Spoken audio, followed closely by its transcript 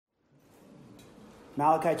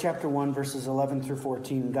Malachi chapter 1, verses 11 through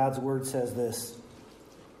 14, God's word says this.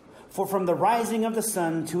 For from the rising of the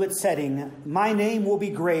sun to its setting, my name will be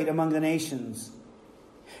great among the nations.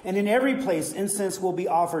 And in every place incense will be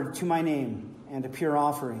offered to my name, and a pure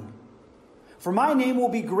offering. For my name will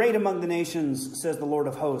be great among the nations, says the Lord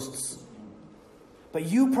of hosts. But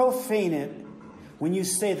you profane it when you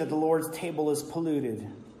say that the Lord's table is polluted,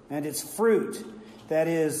 and its fruit, that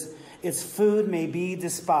is, its food, may be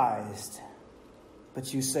despised.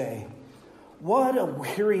 But you say, what a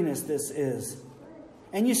weariness this is.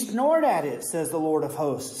 And you snort at it, says the Lord of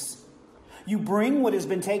hosts. You bring what has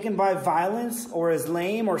been taken by violence, or is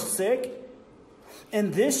lame or sick,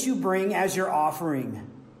 and this you bring as your offering.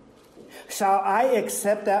 Shall I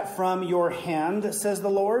accept that from your hand, says the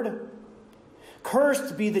Lord?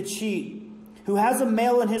 Cursed be the cheat who has a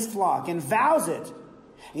male in his flock and vows it,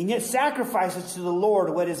 and yet sacrifices to the Lord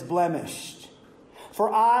what is blemished.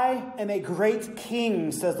 For I am a great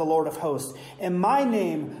king, says the Lord of hosts, and my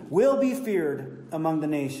name will be feared among the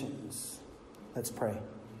nations. Let's pray.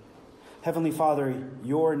 Heavenly Father,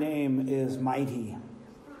 your name is mighty.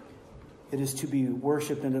 It is to be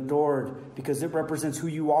worshiped and adored because it represents who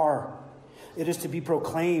you are. It is to be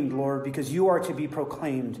proclaimed, Lord, because you are to be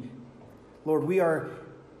proclaimed. Lord, we are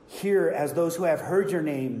here as those who have heard your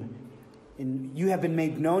name, and you have been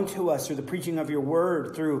made known to us through the preaching of your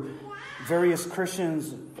word, through various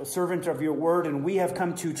Christians, a servant of your word, and we have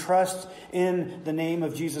come to trust in the name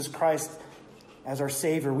of Jesus Christ as our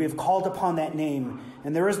Savior. We have called upon that name,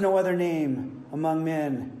 and there is no other name among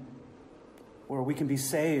men where we can be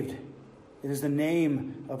saved. It is the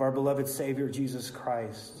name of our beloved Savior, Jesus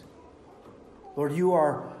Christ. Lord, you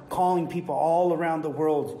are calling people all around the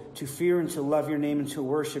world to fear and to love your name and to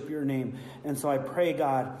worship your name. And so I pray,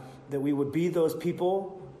 God, that we would be those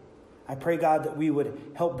people. I pray, God, that we would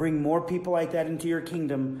help bring more people like that into your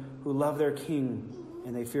kingdom who love their King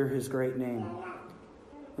and they fear his great name.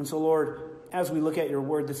 And so, Lord, as we look at your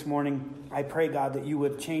word this morning, I pray, God, that you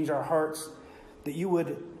would change our hearts, that you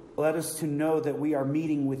would let us to know that we are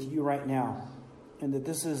meeting with you right now, and that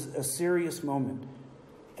this is a serious moment,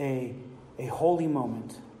 a holy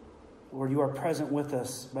moment, where you are present with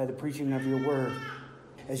us by the preaching of your word,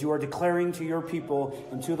 as you are declaring to your people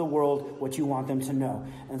and to the world what you want them to know.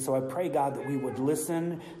 And so I pray, God, that we would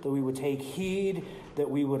listen, that we would take heed, that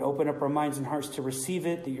we would open up our minds and hearts to receive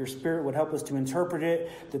it, that your Spirit would help us to interpret it,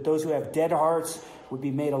 that those who have dead hearts would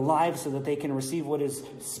be made alive so that they can receive what is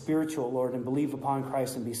spiritual, Lord, and believe upon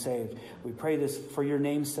Christ and be saved. We pray this for your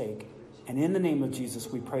name's sake. And in the name of Jesus,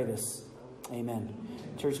 we pray this. Amen.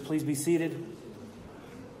 Church, please be seated.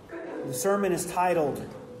 The sermon is titled,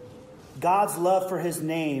 God's Love for His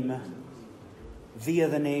Name via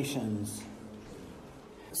the Nations.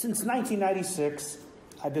 Since 1996,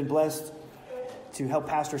 I've been blessed to help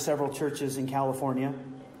pastor several churches in California.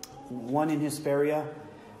 One in Hesperia,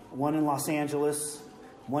 one in Los Angeles,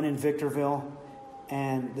 one in Victorville.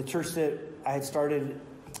 And the church that I had started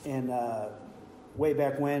in way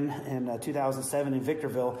back when, in 2007 in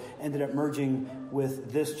Victorville, ended up merging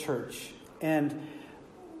with this church. And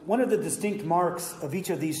one of the distinct marks of each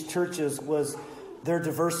of these churches was their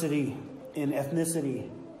diversity in ethnicity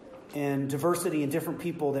and diversity in different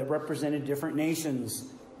people that represented different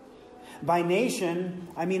nations. By nation,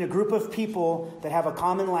 I mean a group of people that have a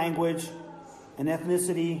common language, an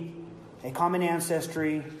ethnicity, a common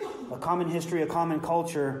ancestry, a common history, a common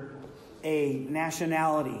culture, a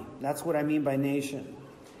nationality. That's what I mean by nation.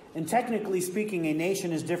 And technically speaking, a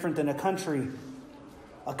nation is different than a country.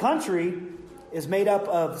 A country is made up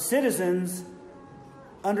of citizens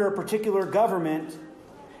under a particular government,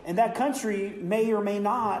 and that country may or may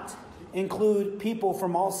not include people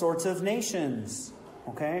from all sorts of nations.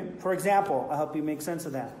 Okay? For example, I'll help you make sense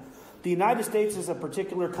of that. The United States is a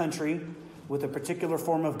particular country with a particular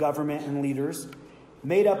form of government and leaders,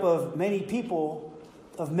 made up of many people,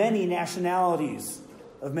 of many nationalities,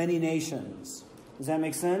 of many nations. Does that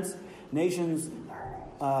make sense? Nations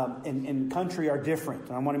and country are different,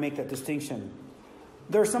 and I want to make that distinction.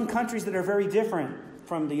 There are some countries that are very different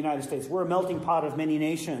from the United States. We're a melting pot of many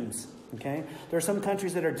nations. Okay? There are some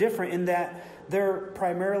countries that are different in that they're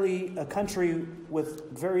primarily a country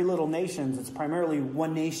with very little nations. It's primarily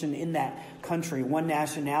one nation in that country, one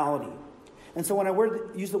nationality. And so when I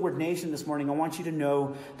use the word nation this morning, I want you to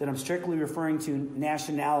know that I'm strictly referring to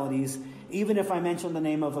nationalities, even if I mention the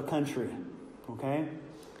name of a country. Okay?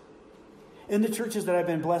 In the churches that I've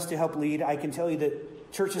been blessed to help lead, I can tell you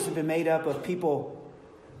that churches have been made up of people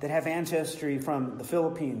that have ancestry from the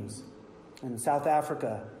Philippines and South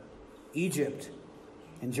Africa, Egypt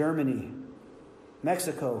and Germany,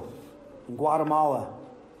 Mexico and Guatemala,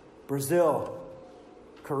 Brazil,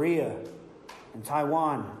 Korea, and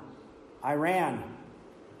Taiwan, Iran,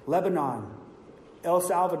 Lebanon, El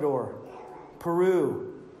Salvador,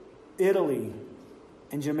 Peru, Italy,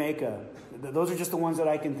 and Jamaica. Those are just the ones that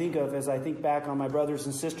I can think of as I think back on my brothers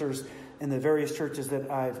and sisters in the various churches that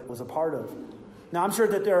I was a part of. Now, I'm sure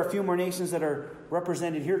that there are a few more nations that are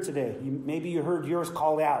represented here today. Maybe you heard yours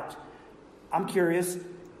called out. I'm curious,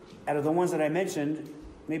 out of the ones that I mentioned,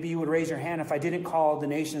 maybe you would raise your hand if I didn't call the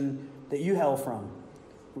nation that you hail from.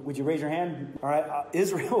 Would you raise your hand? All right.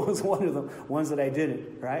 Israel was one of the ones that I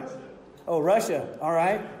didn't, right? Oh, Russia. All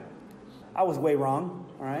right. I was way wrong.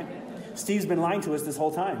 All right. Steve's been lying to us this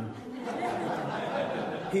whole time.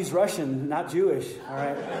 He's Russian, not Jewish. All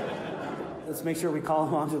right. Let's make sure we call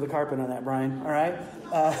him onto the carpet on that, Brian. All right.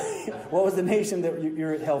 What was the nation that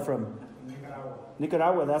you're hailed from?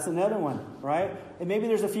 Nicaragua. That's another one, right? And maybe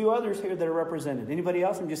there's a few others here that are represented. Anybody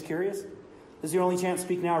else? I'm just curious. This is your only chance to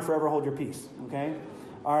speak now or forever hold your peace. Okay?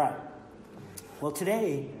 All right. Well,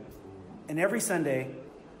 today and every Sunday,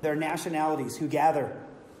 there are nationalities who gather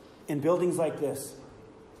in buildings like this,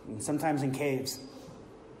 and sometimes in caves.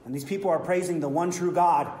 And these people are praising the one true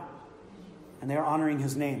God, and they're honoring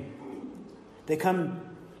his name. They come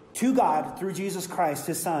to God through Jesus Christ,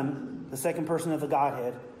 his Son, the second person of the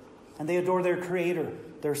Godhead, and they adore their Creator,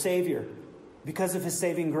 their Savior, because of his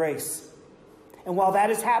saving grace. And while that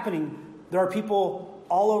is happening, there are people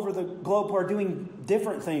all over the globe who are doing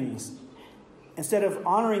different things. Instead of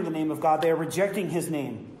honoring the name of God, they are rejecting his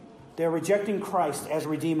name. They are rejecting Christ as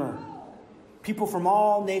Redeemer. People from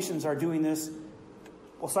all nations are doing this.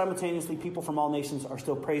 Well, simultaneously, people from all nations are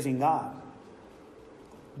still praising God.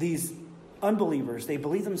 These unbelievers, they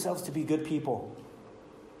believe themselves to be good people.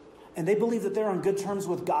 And they believe that they're on good terms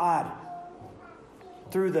with God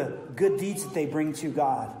through the good deeds that they bring to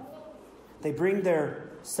God. They bring their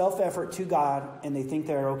self-effort to God, and they think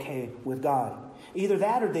they're okay with God. Either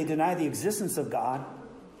that or they deny the existence of God.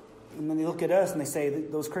 And then they look at us and they say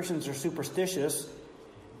that those Christians are superstitious.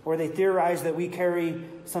 Or they theorize that we carry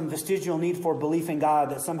some vestigial need for belief in God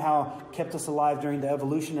that somehow kept us alive during the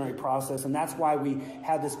evolutionary process. And that's why we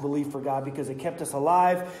had this belief for God, because it kept us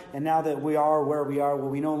alive. And now that we are where we are, well,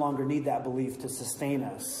 we no longer need that belief to sustain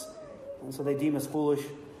us. And so they deem us foolish,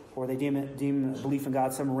 or they deem belief in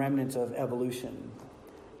God some remnant of evolution.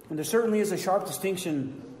 And there certainly is a sharp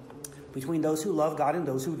distinction between those who love God and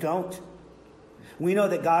those who don't. We know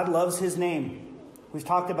that God loves his name. We've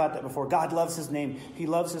talked about that before. God loves his name. He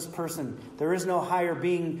loves his person. There is no higher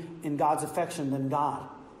being in God's affection than God.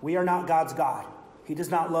 We are not God's God. He does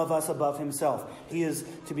not love us above himself. He is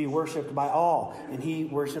to be worshipped by all, and he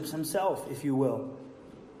worships himself, if you will.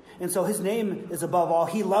 And so his name is above all.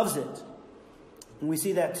 He loves it. And we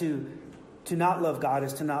see that to not love God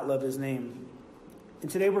is to not love his name. And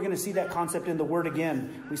today we're going to see that concept in the Word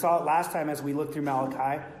again. We saw it last time as we looked through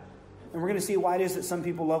Malachi. And we're going to see why it is that some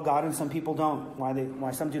people love God and some people don't.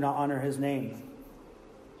 Why some do not honor his name.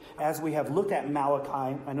 As we have looked at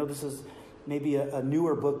Malachi, I know this is maybe a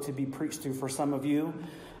newer book to be preached through for some of you.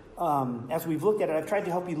 As we've looked at it, I've tried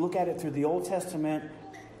to help you look at it through the Old Testament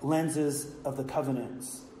lenses of the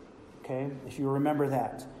covenants. Okay? If you remember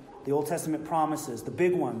that. The Old Testament promises, the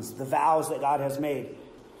big ones, the vows that God has made.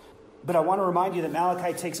 But I want to remind you that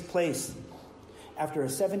Malachi takes place after a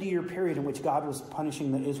 70-year period in which God was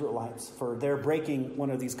punishing the Israelites for their breaking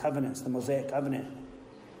one of these covenants, the Mosaic covenant.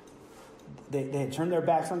 They had turned their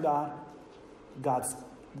backs on God.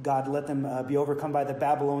 God let them be overcome by the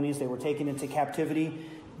Babylonians. They were taken into captivity.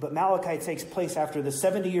 But Malachi takes place after the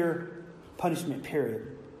 70-year punishment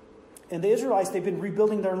period. And the Israelites, they've been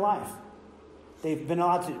rebuilding their life. They've been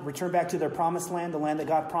allowed to return back to their promised land, the land that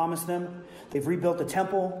God promised them. They've rebuilt the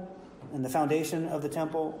temple and the foundation of the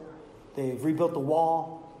temple. They've rebuilt the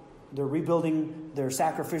wall. They're rebuilding their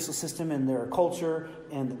sacrificial system and their culture.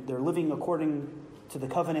 And they're living according to the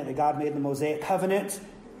covenant that God made, the Mosaic covenant.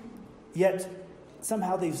 Yet,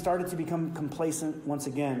 somehow they've started to become complacent once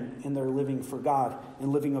again in their living for God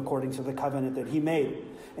and living according to the covenant that he made.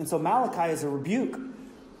 And so Malachi is a rebuke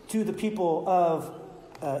to the people of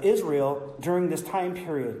Israel during this time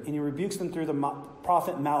period. And he rebukes them through the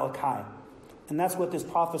prophet Malachi. And that's what this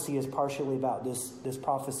prophecy is partially about, this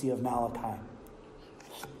prophecy of Malachi.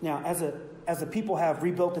 Now, as the people have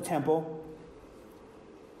rebuilt the temple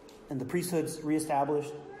and the priesthoods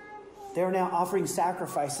reestablished, they are now offering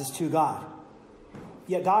sacrifices to God.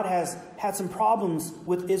 Yet God has had some problems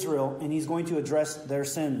with Israel, and he's going to address their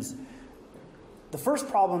sins. The first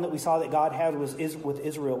problem that we saw that God had with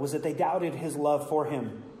Israel was that they doubted his love for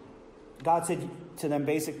him. God said to them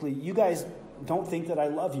basically, you guys don't think that I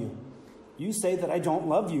love you. You say that I don't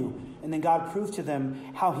love you. And then God proved to them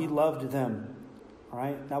how he loved them. All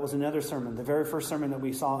right, that was another sermon, the very first sermon that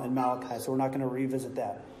we saw in Malachi, so we're not going to revisit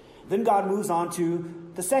that. Then God moves on to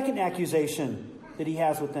the second accusation that he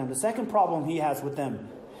has with them, the second problem he has with them.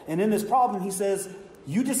 And in this problem, he says,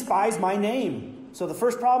 you despise my name. So the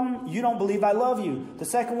first problem, you don't believe I love you. The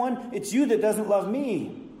second one, it's you that doesn't love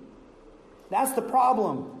me. That's the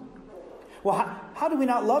problem. Well, how do we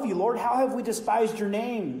not love you, Lord? How have we despised your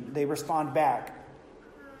name? They respond back.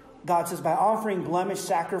 God says, by offering blemished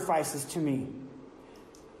sacrifices to me.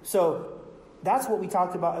 So that's what we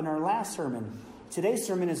talked about in our last sermon. Today's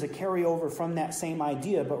sermon is a carryover from that same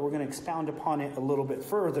idea, but we're going to expound upon it a little bit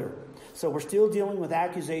further. So we're still dealing with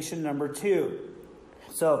accusation number 2.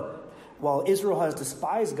 So while Israel has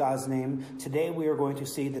despised God's name, today we are going to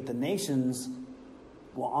see that the nations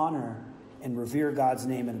will honor and revere God's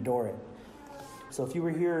name and adore it. So if you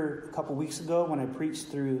were here a couple weeks ago when I preached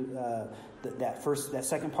through that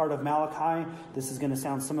second part of Malachi, this is going to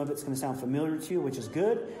sound, some of it's going to sound familiar to you, which is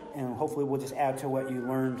good, and hopefully we'll just add to what you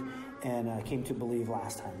learned and came to believe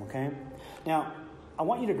last time, okay? Now, I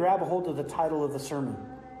want you to grab a hold of the title of the sermon,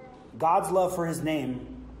 God's Love for His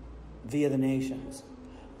Name via the Nations.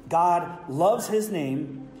 God loves His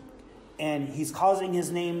name, and He's causing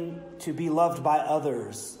His name to be loved by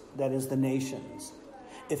others, that is the nations.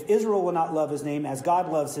 If Israel will not love His name as God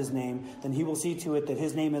loves His name, then He will see to it that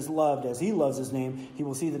His name is loved as He loves His name. He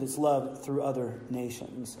will see that it's loved through other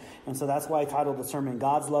nations. And so that's why I titled the sermon,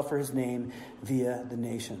 God's Love for His Name via the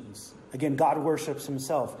Nations. Again, God worships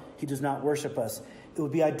Himself. He does not worship us. It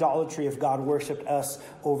would be idolatry if God worshipped us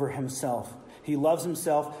over Himself. He loves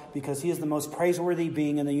Himself because He is the most praiseworthy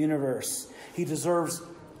being in the universe. He deserves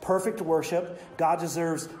perfect worship. God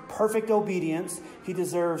deserves perfect obedience. He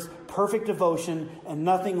deserves perfect devotion, and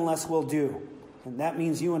nothing less will do. And that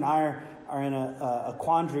means you and I are in a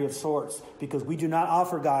quandary of sorts, because we do not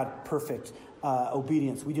offer God perfect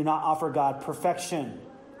obedience. We do not offer God perfection.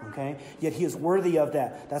 Okay? Yet He is worthy of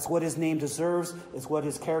that. That's what His name deserves. It's what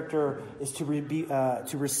His character is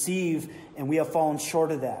to receive, and we have fallen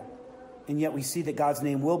short of that. And yet we see that God's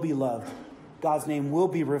name will be loved. God's name will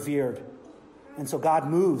be revered. And so God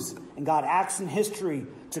moves and God acts in history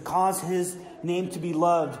to cause His name to be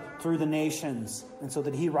loved through the nations, and so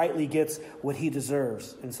that He rightly gets what He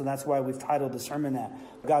deserves. And so that's why we've titled the sermon that,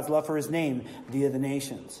 God's love for His name via the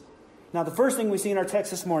nations. Now, the first thing we see in our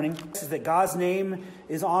text this morning is that God's name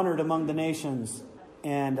is honored among the nations.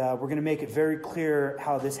 And we're going to make it very clear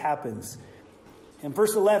how this happens. In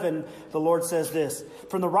verse 11, the Lord says this,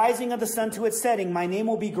 from the rising of the sun to its setting, my name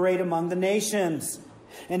will be great among the nations.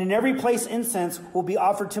 And in every place incense will be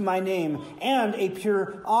offered to my name, and a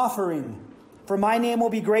pure offering. For my name will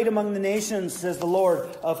be great among the nations, says the Lord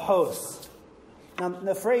of hosts. Now,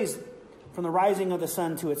 the phrase, from the rising of the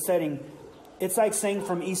sun to its setting, it's like saying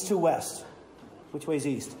from east to west. Which way is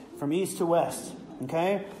east? From east to west.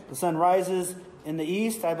 Okay? The sun rises in the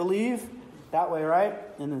east, I believe. That way, right?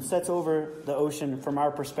 And then sets over the ocean from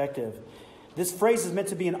our perspective. This phrase is meant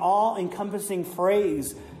to be an all-encompassing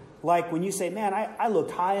phrase. Like when you say, man, I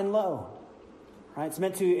looked high and low. Right? It's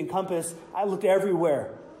meant to encompass, I looked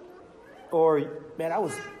everywhere. Or, man,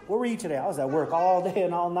 where were you today? I was at work all day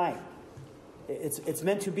and all night. It's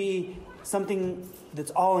meant to be something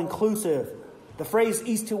that's all-inclusive. The phrase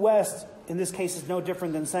east to west, in this case, is no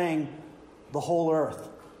different than saying the whole earth.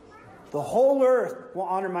 The whole earth will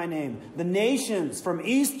honor my name. The nations, from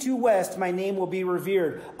east to west, my name will be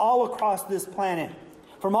revered all across this planet.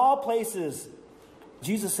 From all places,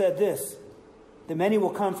 Jesus said this, that many will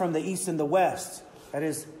come from the east and the west. That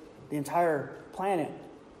is the entire planet.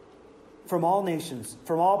 From all nations,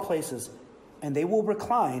 from all places. And they will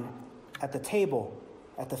recline at the table,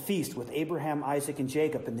 at the feast with Abraham, Isaac, and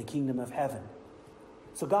Jacob in the kingdom of heaven.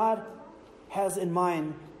 So God has in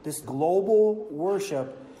mind this global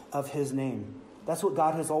worship of His name. That's what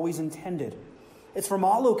God has always intended. It's from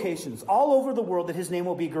all locations, all over the world, that His name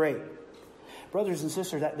will be great. Brothers and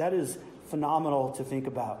sisters, that is phenomenal to think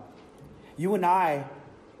about. You and I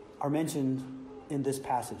are mentioned in this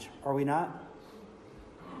passage, are we not?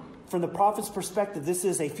 From the prophet's perspective, this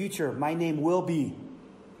is a future. My name will be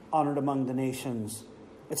honored among the nations.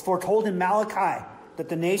 It's foretold in Malachi that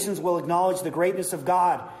the nations will acknowledge the greatness of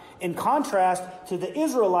God, in contrast to the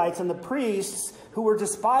Israelites and the priests who were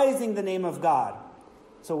despising the name of God.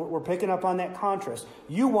 So we're picking up on that contrast.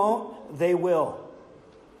 You won't, they will.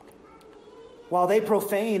 While they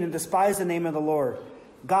profane and despise the name of the Lord,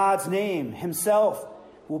 God's name Himself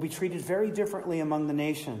will be treated very differently among the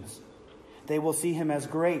nations. They will see Him as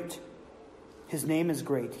great. His name is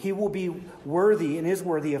great. He will be worthy and is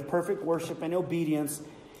worthy of perfect worship and obedience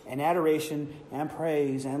and adoration and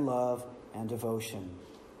praise and love and devotion.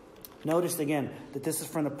 Notice again that this is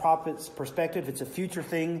from the prophet's perspective. It's a future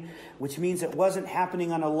thing, which means it wasn't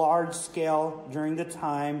happening on a large scale during the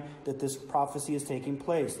time that this prophecy is taking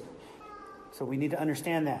place. So we need to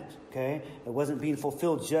understand that, okay? It wasn't being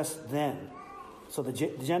fulfilled just then. So the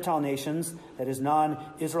Gentile nations, that is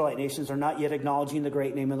non-Israelite nations, are not yet acknowledging the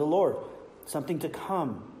great name of the Lord. Something to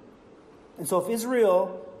come. And so if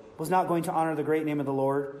Israel was not going to honor the great name of the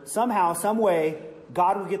Lord, somehow, some way,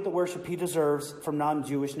 God will get the worship he deserves from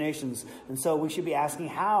non-Jewish nations. And so we should be asking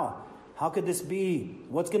how? How could this be?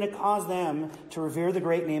 What's going to cause them to revere the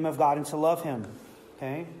great name of God and to love him?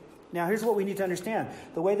 Okay? Now, here's what we need to understand.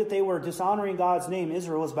 The way that they were dishonoring God's name,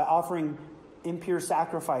 Israel, is by offering impure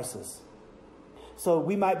sacrifices. So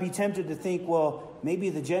we might be tempted to think, well, maybe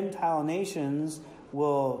the Gentile nations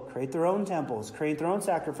will create their own temples, create their own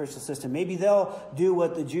sacrificial system. Maybe they'll do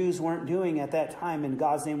what the Jews weren't doing at that time and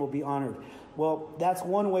God's name will be honored. Well, that's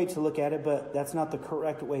one way to look at it, but that's not the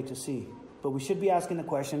correct way to see. But we should be asking the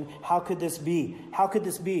question, how could this be? How could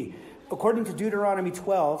this be? According to Deuteronomy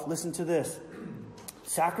 12, listen to this.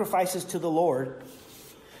 Sacrifices to the Lord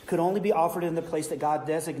could only be offered in the place that God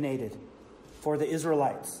designated for the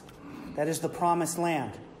Israelites. That is the promised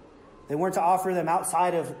land. They weren't to offer them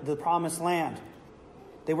outside of the promised land.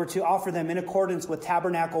 They were to offer them in accordance with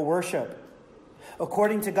tabernacle worship.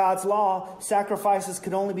 According to God's law, sacrifices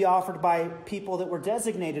could only be offered by people that were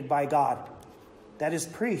designated by God. That is,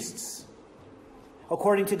 priests.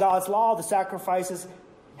 According to God's law, the sacrifices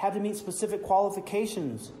had to meet specific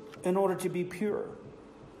qualifications in order to be pure.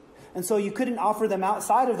 And so you couldn't offer them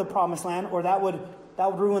outside of the promised land, or that would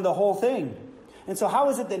ruin the whole thing. And so how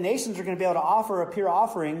is it that nations are going to be able to offer a pure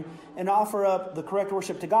offering and offer up the correct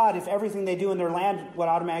worship to God if everything they do in their land would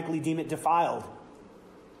automatically deem it defiled?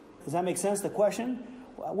 Does that make sense, the question?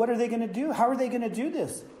 What are they going to do? How are they going to do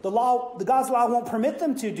this? The God's law won't permit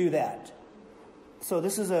them to do that. So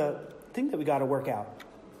this is a thing that we got to work out.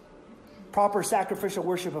 Proper sacrificial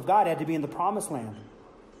worship of God had to be in the promised land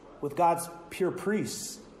with God's pure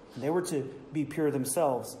priests. They were to be pure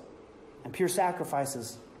themselves and pure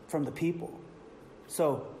sacrifices from the people.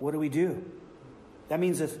 So what do? That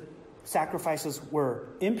means if sacrifices were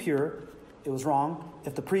impure, it was wrong.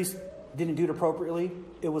 If the priest didn't do it appropriately,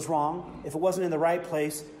 it was wrong. If it wasn't in the right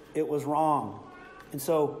place, it was wrong. And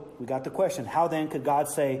so we got the question, how then could God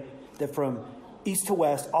say that from east to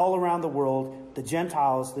west, all around the world, the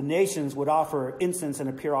Gentiles, the nations would offer incense and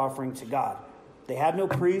a pure offering to God? They had no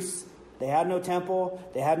priests. They had no temple.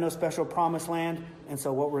 They had no special promised land. And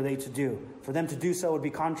so what were they to do? For them to do so would be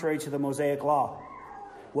contrary to the Mosaic law.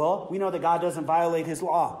 Well, we know that God doesn't violate his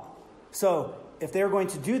law. So if they're going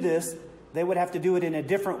to do this, they would have to do it in a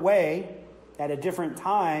different way, at a different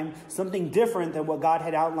time, something different than what God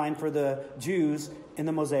had outlined for the Jews in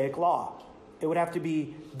the Mosaic law. It would have to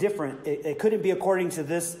be different. It couldn't be according to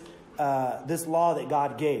this law that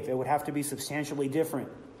God gave. It would have to be substantially different.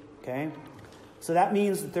 Okay? So that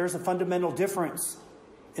means that there's a fundamental difference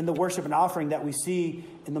in the worship and offering that we see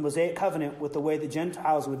in the Mosaic covenant with the way the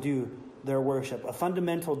Gentiles would do their worship. A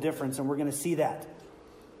fundamental difference, and we're going to see that.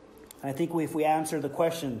 And I think if we answer the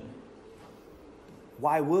question,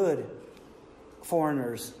 why would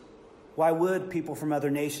foreigners, why would people from other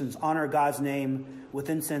nations honor God's name with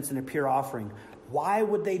incense and a pure offering? Why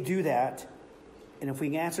would they do that? And if we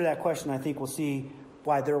can answer that question, I think we'll see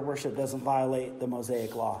why their worship doesn't violate the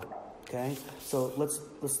Mosaic law. Okay? So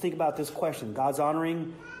let's think about this question. God's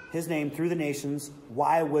honoring his name through the nations.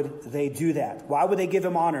 Why would they do that? Why would they give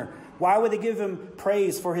him honor? Why would they give him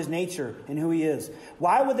praise for his nature and who he is?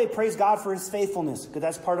 Why would they praise God for his faithfulness? Because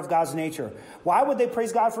that's part of God's nature. Why would they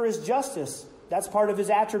praise God for his justice? That's part of his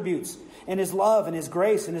attributes, and his love and his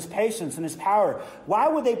grace and his patience and his power. Why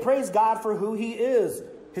would they praise God for who he is?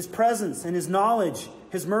 His presence and his knowledge,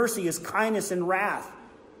 his mercy, his kindness and wrath.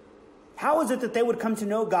 How is it that they would come to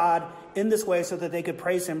know God in this way so that they could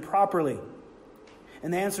praise him properly?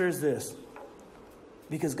 And the answer is this: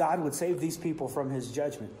 because God would save these people from his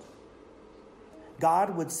judgment.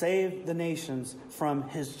 God would save the nations from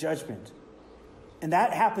his judgment. And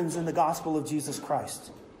that happens in the gospel of Jesus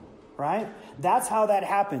Christ. Right? That's how that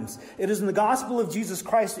happens. It is in the gospel of Jesus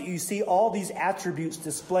Christ that you see all these attributes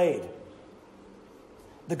displayed.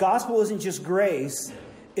 The gospel isn't just grace.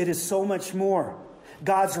 It is so much more.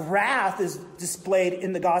 God's wrath is displayed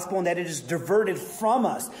in the gospel, and that it is diverted from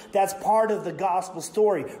us. That's part of the gospel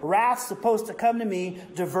story. Wrath's supposed to come to me,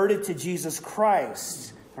 diverted to Jesus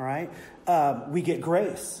Christ. All right? We get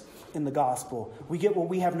grace in the gospel. We get what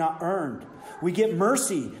we have not earned. We get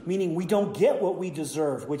mercy, meaning we don't get what we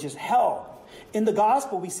deserve, which is hell. In the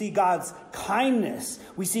gospel, we see God's kindness.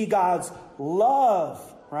 We see God's love.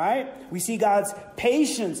 right? We see God's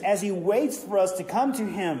patience as he waits for us to come to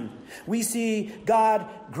him. We see God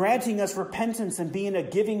granting us repentance and being a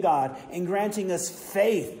giving God and granting us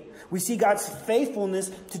faith. We see God's faithfulness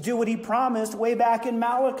to do what he promised way back in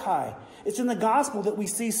Malachi. It's in the gospel that we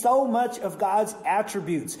see so much of God's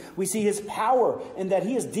attributes. We see his power and that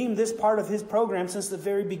he has deemed this part of his program since the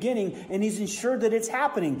very beginning, and he's ensured that it's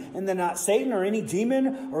happening and that not Satan or any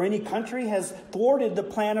demon or any country has thwarted the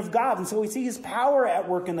plan of God. And so we see his power at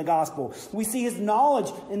work in the gospel. We see his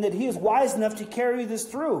knowledge and that he is wise enough to carry this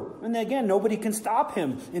through. And again, nobody can stop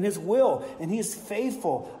him in his will, and he is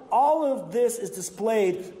faithful. All of this is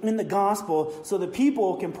displayed in the gospel so that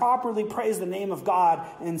people can properly praise the name of God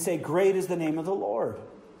and say, great is the name of the Lord.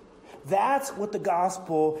 That's what the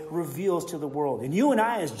gospel reveals to the world. And you and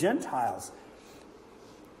I as Gentiles,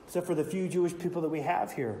 except for the few Jewish people that we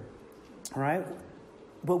have here, all right?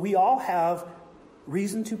 But we all have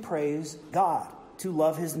reason to praise God, to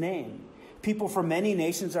love his name. People from many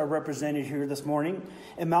nations are represented here this morning,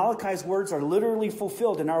 and Malachi's words are literally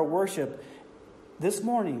fulfilled in our worship this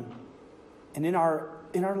morning and in our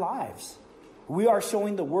lives. We are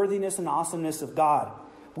showing the worthiness and awesomeness of God.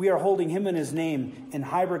 We are holding him and his name in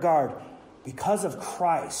high regard because of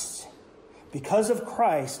Christ. Because of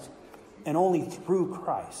Christ and only through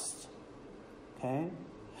Christ. Okay?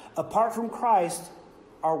 Apart from Christ,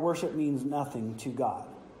 our worship means nothing to God.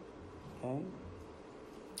 Okay?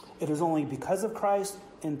 It is only because of Christ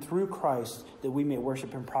and through Christ that we may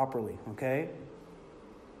worship him properly. Okay?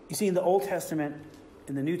 You see, in the Old Testament,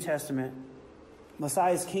 in the New Testament,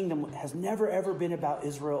 Messiah's kingdom has never, ever been about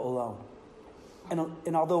Israel alone.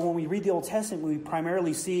 And although when we read the Old Testament, we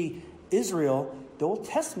primarily see Israel, the Old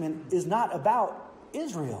Testament is not about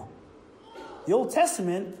Israel. The Old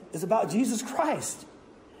Testament is about Jesus Christ.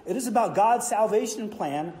 It is about God's salvation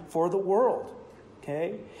plan for the world.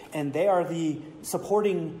 Okay? And they are the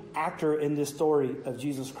supporting actor in this story of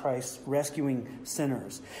Jesus Christ rescuing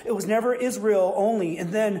sinners. It was never Israel only.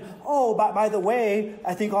 And then, by the way,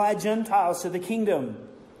 I think I'll add Gentiles to the kingdom.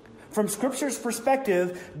 From Scripture's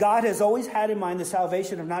perspective, God has always had in mind the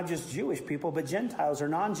salvation of not just Jewish people, but Gentiles or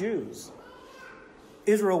non-Jews.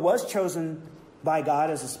 Israel was chosen by God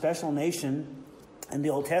as a special nation in the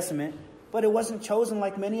Old Testament, but it wasn't chosen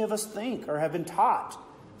like many of us think or have been taught.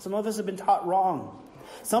 Some of us have been taught wrong.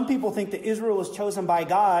 Some people think that Israel was chosen by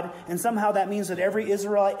God, and somehow that means that every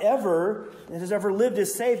Israelite that has ever lived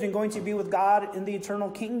is saved and going to be with God in the eternal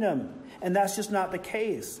kingdom. And that's just not the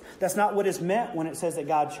case. That's not what is meant when it says that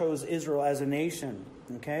God chose Israel as a nation.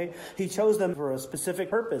 Okay? He chose them for a specific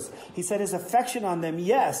purpose. He set his affection on them,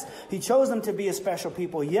 yes. He chose them to be a special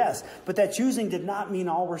people, yes. But that choosing did not mean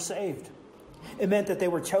all were saved. It meant that they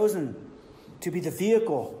were chosen to be the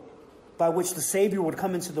vehicle by which the Savior would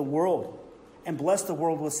come into the world and bless the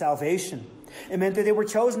world with salvation. It meant that they were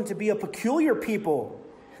chosen to be a peculiar people,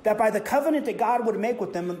 that by the covenant that God would make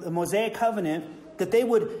with them, the Mosaic covenant, that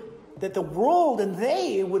the world and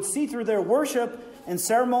they would see through their worship and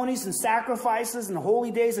ceremonies and sacrifices and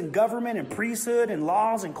holy days and government and priesthood and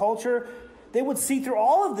laws and culture, they would see through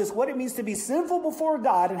all of this what it means to be sinful before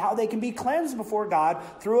God and how they can be cleansed before God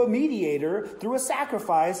through a mediator, through a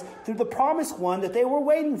sacrifice, through the promised one that they were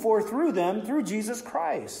waiting for through them, through Jesus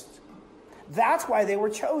Christ. That's why they were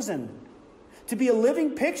chosen. To be a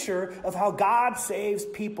living picture of how God saves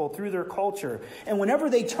people through their culture. And whenever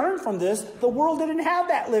they turned from this, the world didn't have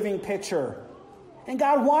that living picture. And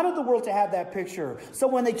God wanted the world to have that picture. So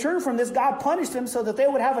when they turned from this, God punished them so that they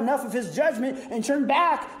would have enough of his judgment and turn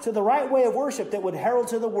back to the right way of worship that would herald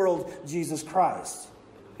to the world Jesus Christ.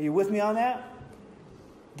 Are you with me on that?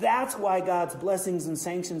 That's why God's blessings and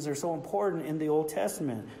sanctions are so important in the Old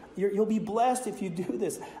Testament. You'll be blessed if you do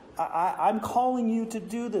this. I'm calling you to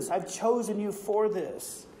do this. I've chosen you for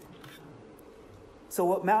this. So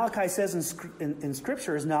what Malachi says in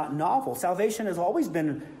Scripture is not novel. Salvation has always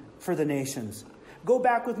been for the nations. Go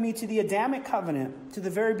back with me to the Adamic covenant, to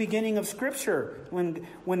the very beginning of Scripture.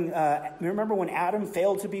 Remember when Adam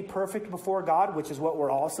failed to be perfect before God, which is what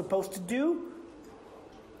we're all supposed to do?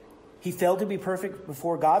 He failed to be perfect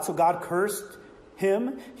before God, so God cursed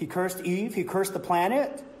him. He cursed Eve. He cursed the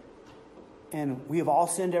planet. And we have all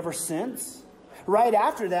sinned ever since. Right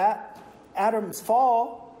after that, Adam's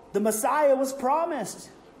fall, the Messiah was promised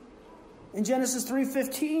in Genesis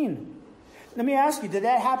 3:15. Let me ask you, did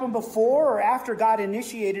that happen before or after God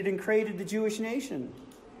initiated and created the Jewish nation?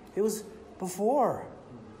 It was before.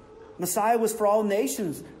 Messiah was for all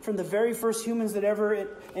nations, from the very first humans that ever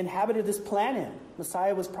inhabited this planet.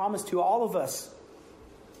 Messiah was promised to all of us.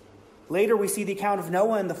 Later we see the account of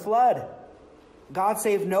Noah and the flood. God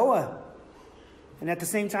saved Noah. And at the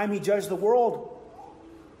same time, he judged the world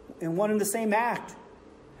in one and the same act.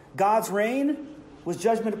 God's reign was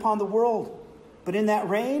judgment upon the world. But in that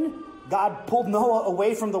reign, God pulled Noah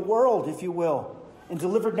away from the world, if you will, and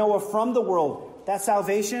delivered Noah from the world. That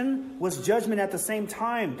salvation was judgment at the same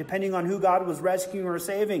time, depending on who God was rescuing or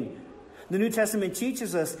saving. The New Testament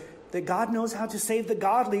teaches us that God knows how to save the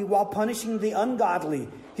godly while punishing the ungodly.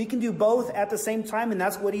 He can do both at the same time, and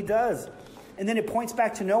that's what he does. And then it points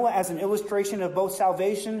back to Noah as an illustration of both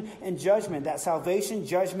salvation and judgment, that salvation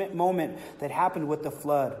judgment moment that happened with the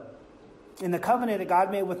flood. And the covenant that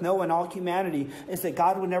God made with Noah and all humanity is that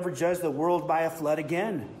God would never judge the world by a flood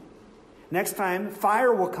again. Next time,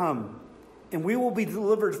 fire will come, and we will be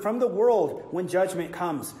delivered from the world when judgment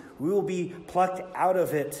comes. We will be plucked out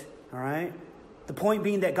of it, all right? The point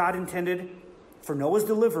being that God intended for Noah's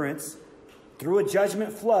deliverance through a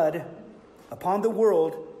judgment flood upon the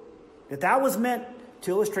world, that was meant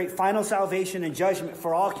to illustrate final salvation and judgment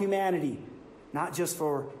for all humanity, not just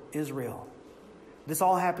for Israel. This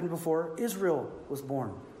all happened before Israel was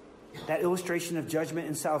born. That illustration of judgment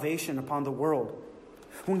and salvation upon the world.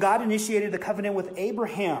 When God initiated the covenant with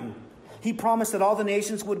Abraham, he promised that all the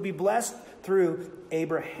nations would be blessed through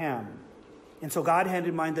Abraham. And so God had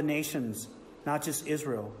in mind the nations, not just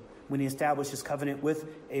Israel, when he established his covenant with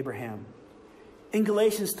Abraham. In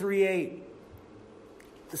Galatians 3:8,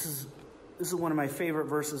 this is one of my favorite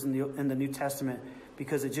verses in the New Testament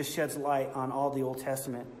because it just sheds light on all the Old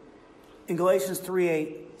Testament. In Galatians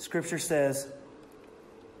 3:8, Scripture says,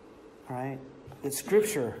 all right, that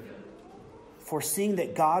Scripture, foreseeing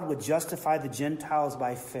that God would justify the Gentiles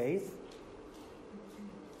by faith,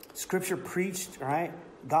 Scripture preached, all right,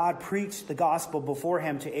 God preached the gospel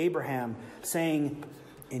beforehand to Abraham, saying,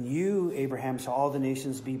 in you, Abraham, shall all the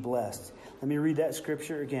nations be blessed. Let me read that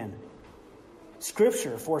Scripture again.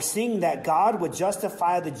 Scripture, foreseeing that God would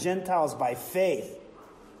justify the Gentiles by faith,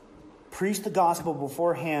 preached the gospel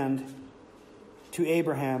beforehand to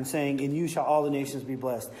Abraham, saying, in you shall all the nations be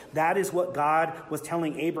blessed. That is what God was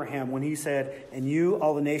telling Abraham when he said, in you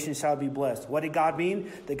all the nations shall be blessed. What did God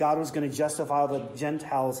mean? That God was going to justify the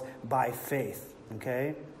Gentiles by faith.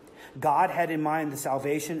 Okay? God had in mind the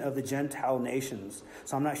salvation of the Gentile nations.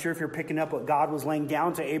 So I'm not sure if you're picking up what God was laying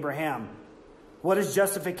down to Abraham. What is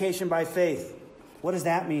justification by faith? What does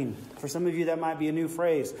that mean? For some of you, that might be a new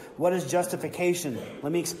phrase. What is justification?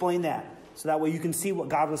 Let me explain that. So that way you can see what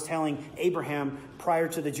God was telling Abraham prior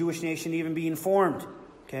to the Jewish nation even being formed.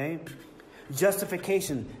 Okay?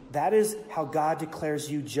 Justification. That is how God declares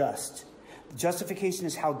you just. Justification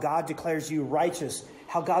is how God declares you righteous.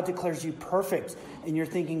 How God declares you perfect. And you're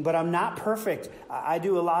thinking, but I'm not perfect. I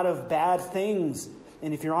do a lot of bad things.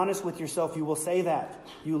 And if you're honest with yourself, you will say that.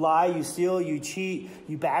 You lie, you steal, you cheat,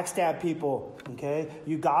 you backstab people. Okay?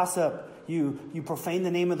 You gossip. You profane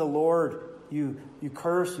the name of the Lord. You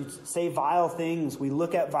curse, you say vile things. We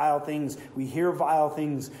look at vile things. We hear vile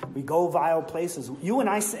things. We go vile places. You and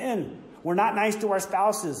I sin. We're not nice to our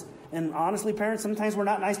spouses. And honestly, parents, sometimes we're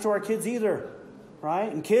not nice to our kids either.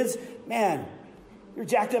 Right? And kids, man, you're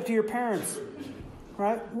jacked up to your parents.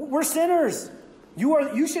 Right? We're sinners.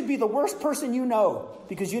 You should be the worst person you know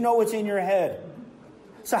because you know what's in your head.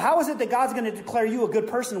 So how is it that God's going to declare you a good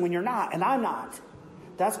person when you're not and I'm not?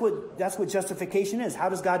 That's what justification is. How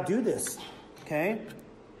does God do this? Okay?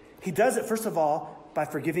 He does it, first of all, by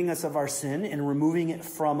forgiving us of our sin and removing it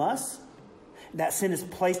from us. That sin is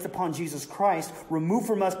placed upon Jesus Christ, removed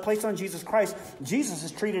from us, placed on Jesus Christ. Jesus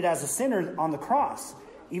is treated as a sinner on the cross.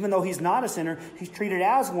 Even though he's not a sinner, he's treated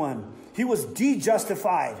as one. He was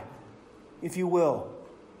de-justified, if you will.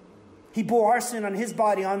 He bore our sin on his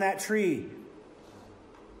body on that tree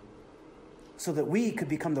so that we could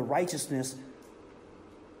become the righteousness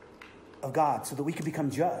of God, so that we could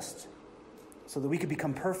become just, so that we could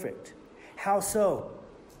become perfect. How so?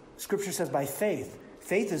 Scripture says by faith.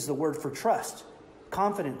 Faith is the word for trust,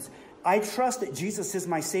 confidence. I trust that Jesus is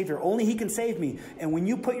my Savior. Only he can save me. And when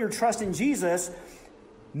you put your trust in Jesus,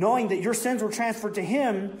 knowing that your sins were transferred to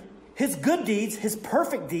him, his good deeds, his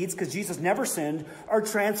perfect deeds, because Jesus never sinned, are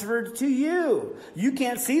transferred to you. You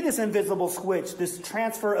can't see this invisible switch, this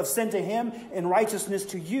transfer of sin to him and righteousness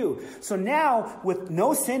to you. So now, with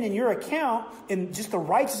no sin in your account, and just the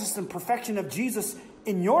righteousness and perfection of Jesus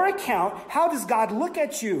in your account, how does God look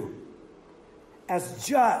at you? As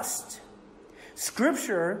just.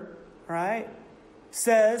 Scripture, right,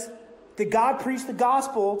 says that God preached the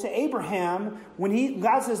gospel to Abraham when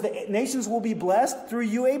God says the nations will be blessed through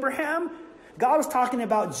you, Abraham. God was talking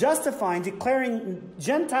about justifying, declaring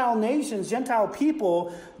Gentile nations, Gentile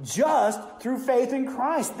people just through faith in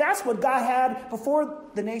Christ. That's what God had before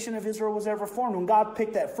the nation of Israel was ever formed. When God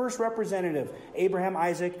picked that first representative, Abraham,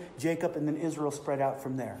 Isaac, Jacob, and then Israel spread out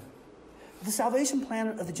from there. The salvation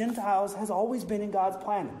plan of the Gentiles has always been in God's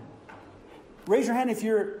plan. Raise your hand if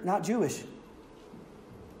you're not Jewish.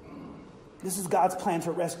 This is God's plan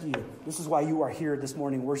to rescue you. This is why you are here this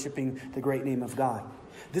morning worshiping the great name of God.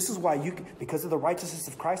 This is why you, because of the righteousness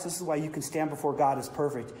of Christ, this is why you can stand before God as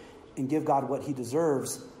perfect and give God what he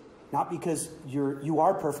deserves. Not because you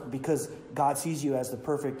are perfect, because God sees you as the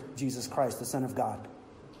perfect Jesus Christ, the Son of God.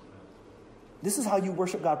 This is how you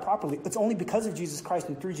worship God properly. It's only because of Jesus Christ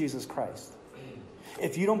and through Jesus Christ.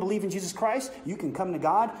 If you don't believe in Jesus Christ, you can come to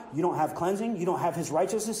God. You don't have cleansing. You don't have his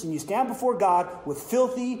righteousness. And you stand before God with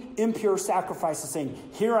filthy, impure sacrifices saying,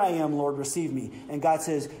 here I am, Lord, receive me. And God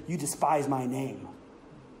says, you despise my name.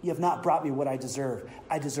 You have not brought me what I deserve.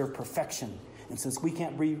 I deserve perfection. And since we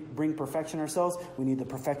can't bring perfection ourselves, we need the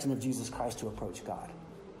perfection of Jesus Christ to approach God.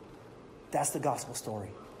 That's the gospel story.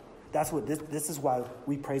 That's what this is why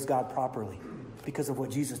we praise God properly, because of what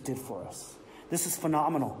Jesus did for us. This is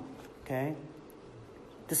phenomenal, okay?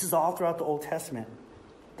 This is all throughout the Old Testament,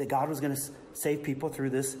 that God was going to save people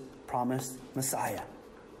through this promised Messiah,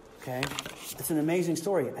 okay? It's an amazing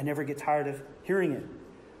story. I never get tired of hearing it.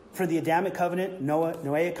 For the Adamic covenant,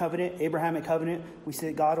 Noahic covenant, Abrahamic covenant, we see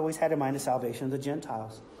that God always had in mind the salvation of the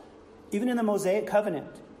Gentiles. Even in the Mosaic covenant,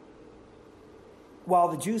 while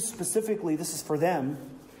the Jews specifically, this is for them,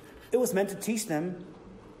 it was meant to teach them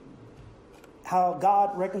how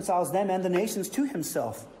God reconciles them and the nations to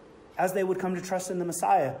himself as they would come to trust in the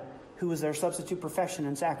Messiah, who was their substitute perfection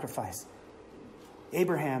and sacrifice.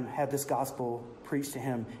 Abraham had this gospel preached to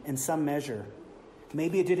him in some measure.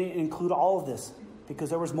 Maybe it didn't include all of this, because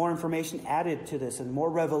there was more information added to this and more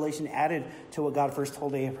revelation added to what God first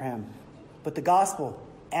told Abraham. But the gospel,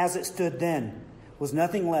 as it stood then, was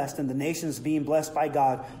nothing less than the nations being blessed by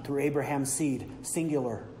God through Abraham's seed,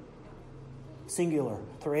 singular,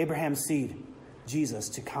 through Abraham's seed, Jesus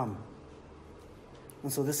to come.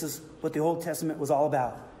 And so this is what the Old Testament was all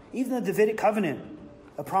about. Even the Davidic covenant,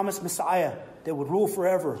 a promised Messiah that would rule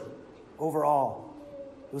forever over all.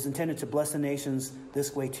 It was intended to bless the nations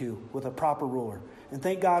this way too, with a proper ruler. And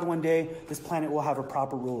thank God one day this planet will have a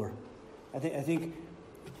proper ruler. I think,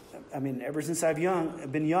 ever since I've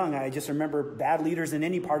been young, I just remember bad leaders in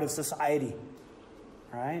any part of society.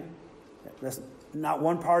 Right? That's not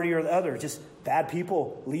one party or the other. Just bad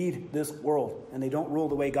people lead this world, and they don't rule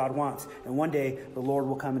the way God wants. And one day the Lord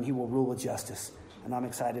will come and he will rule with justice. And I'm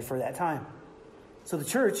excited for that time. So the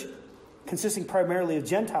church, consisting primarily of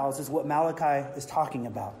Gentiles, is what Malachi is talking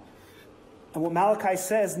about. And what Malachi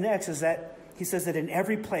says next is that he says that in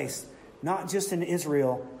every place, not just in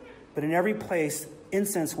Israel, but in every place,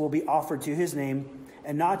 incense will be offered to his name,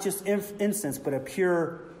 and not just incense, but a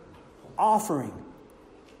pure offering.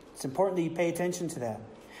 It's important that you pay attention to that.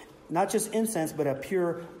 Not just incense, but a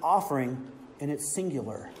pure offering, and it's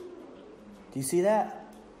singular. Do you see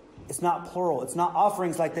that? It's not plural. It's not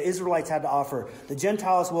offerings like the Israelites had to offer. The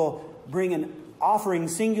Gentiles will bring an offering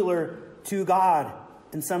singular to God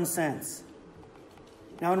in some sense.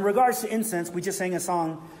 Now, in regards to incense, we just sang a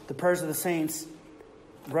song, The Prayers of the Saints.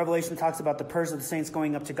 Revelation talks about the prayers of the saints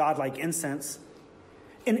going up to God like incense.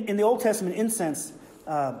 In the Old Testament, incense,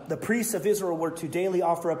 the priests of Israel were to daily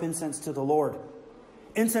offer up incense to the Lord.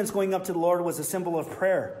 Incense going up to the Lord was a symbol of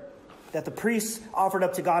prayer that the priests offered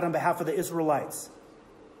up to God on behalf of the Israelites.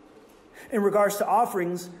 In regards to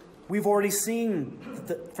offerings, we've already seen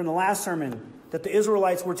from the last sermon that the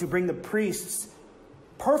Israelites were to bring the priests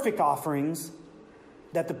perfect offerings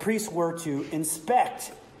that the priests were to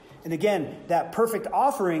inspect. And again, that perfect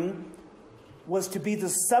offering was to be the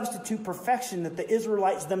substitute perfection that the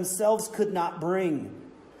Israelites themselves could not bring.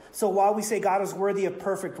 So while we say God is worthy of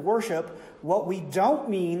perfect worship, what we don't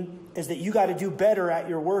mean is that you got to do better at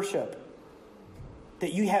your worship.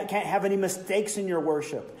 That you can't have any mistakes in your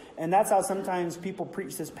worship. And that's how sometimes people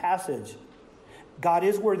preach this passage. God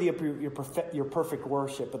is worthy of your perfect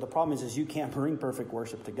worship, but the problem is you can't bring perfect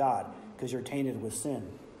worship to God because you're tainted with sin.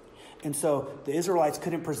 And so the Israelites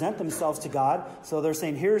couldn't present themselves to God, so they're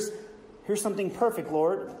saying, here's something perfect,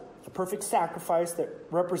 Lord, a perfect sacrifice that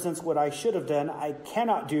represents what I should have done, I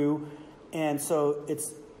cannot do, and so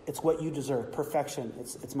it's what you deserve, perfection.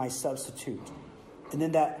 It's my substitute. And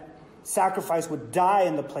then that sacrifice would die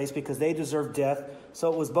in the place because they deserved death.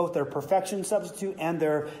 So it was both their perfection substitute and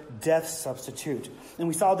their death substitute. And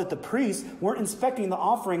we saw that the priests weren't inspecting the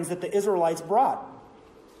offerings that the Israelites brought.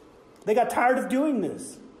 They got tired of doing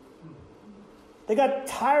this. They got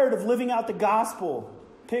tired of living out the gospel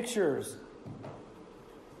pictures.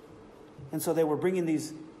 And so they were bringing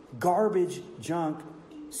these garbage, junk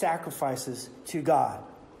sacrifices to God.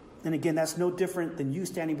 And again, that's no different than you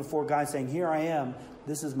standing before God saying, here I am.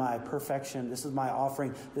 This is my perfection. This is my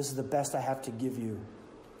offering. This is the best I have to give you.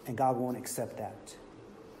 And God won't accept that.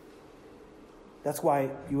 That's why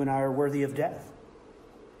you and I are worthy of death.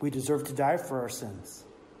 We deserve to die for our sins.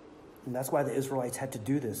 And that's why the Israelites had to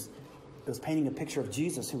do this. It was painting a picture of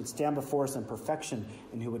Jesus who would stand before us in perfection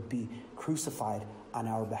and who would be crucified on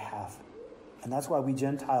our behalf. And that's why we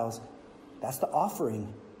Gentiles, that's the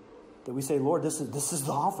offering that we say, Lord, this is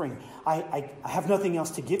the offering. I have nothing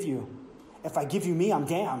else to give you. If I give you me, I'm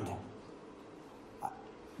damned.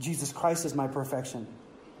 Jesus Christ is my perfection.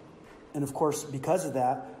 And of course, because of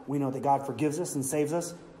that, we know that God forgives us and saves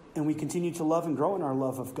us, and we continue to love and grow in our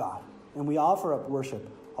love of God. And we offer up worship.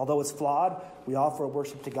 Although it's flawed, we offer up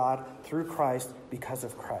worship to God through Christ because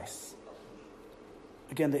of Christ.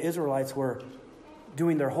 Again, the Israelites were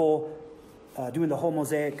doing the whole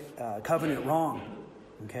Mosaic covenant wrong.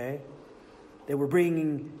 Okay? They were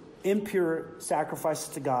bringing impure sacrifices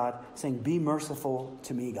to God, saying, be merciful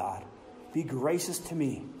to me, God. Be gracious to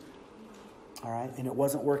me. All right? And it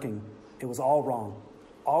wasn't working. It was all wrong.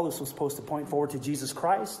 All this was supposed to point forward to Jesus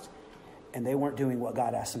Christ, and they weren't doing what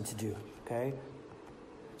God asked them to do. Okay?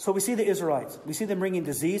 So we see the Israelites. We see them bringing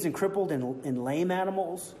diseased and crippled and lame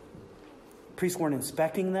animals. Priests weren't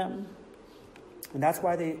inspecting them. And that's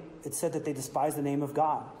why it said that they despise the name of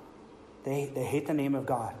God. They hate the name of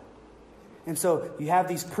God. And so you have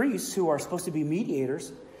these priests who are supposed to be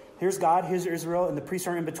mediators. Here's God, here's Israel, and the priests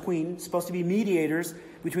are in between, supposed to be mediators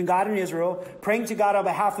between God and Israel, praying to God on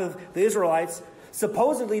behalf of the Israelites,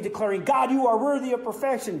 supposedly declaring, God, you are worthy of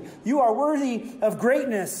perfection. You are worthy of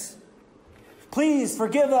greatness. Please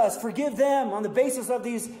forgive us, forgive them on the basis of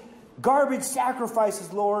these garbage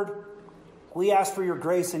sacrifices, Lord. We ask for your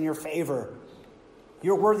grace and your favor.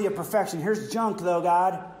 You're worthy of perfection. Here's junk, though,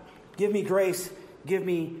 God. Give me grace. Give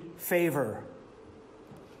me favor.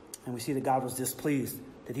 And we see that God was displeased,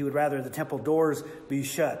 that he would rather the temple doors be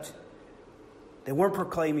shut. They weren't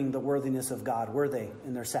proclaiming the worthiness of God, were they,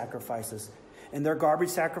 in their sacrifices? And their garbage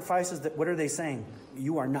sacrifices, what are they saying?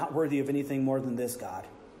 You are not worthy of anything more than this, God.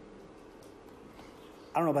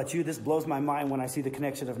 I don't know about you, this blows my mind when I see the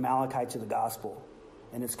connection of Malachi to the gospel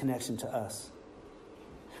and its connection to us.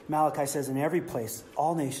 Malachi says, in every place,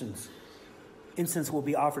 all nations, incense will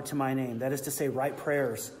be offered to my name. That is to say, right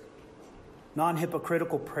prayers,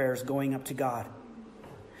 non-hypocritical prayers going up to God.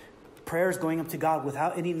 Prayers going up to God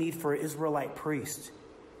without any need for an Israelite priest.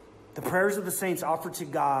 The prayers of the saints offered to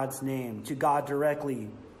God's name, to God directly.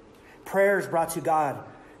 Prayers brought to God,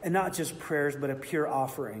 and not just prayers, but a pure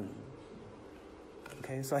offering.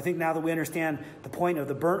 Okay, so I think now that we understand the point of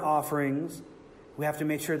the burnt offerings, we have to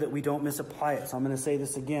make sure that we don't misapply it. So I'm going to say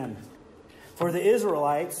this again. For the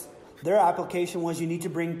Israelites, their application was you need to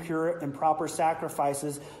bring pure and proper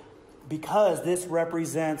sacrifices because this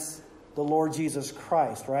represents the Lord Jesus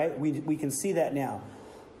Christ, right? We can see that now.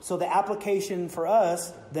 So the application for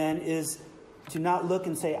us then is to not look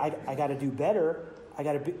and say, I got to do better. I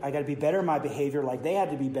got to be better in my behavior like they had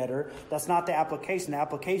to be better. That's not the application. The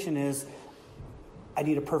application is I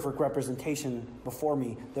need a perfect representation before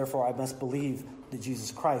me. Therefore, I must believe that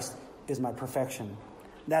Jesus Christ is my perfection.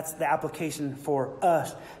 That's the application for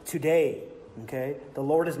us today. Okay? The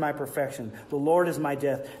Lord is my perfection. The Lord is my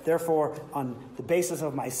death. Therefore, on the basis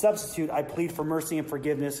of my substitute, I plead for mercy and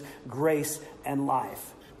forgiveness, grace and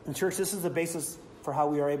life. And church, this is the basis for how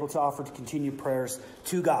we are able to offer to continue prayers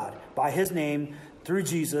to God. By his name, through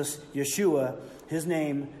Jesus, Yeshua, his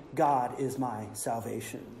name, God is my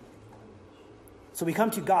salvation. So we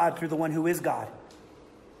come to God through the one who is God,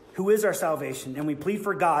 who is our salvation, and we plead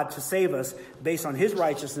for God to save us based on his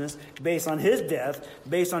righteousness, based on his death,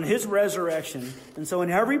 based on his resurrection. And so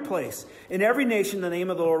in every place, in every nation, the name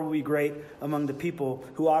of the Lord will be great among the people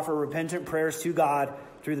who offer repentant prayers to God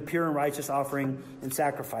through the pure and righteous offering and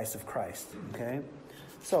sacrifice of Christ. Okay?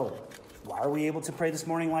 So why are we able to pray this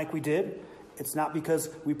morning like we did? It's not because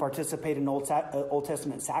we participate in Old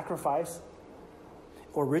Testament sacrifice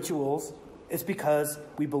or rituals. It's because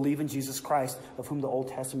we believe in Jesus Christ, of whom the Old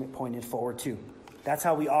Testament pointed forward to. That's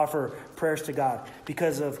how we offer prayers to God,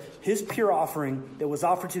 because of his pure offering that was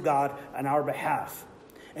offered to God on our behalf.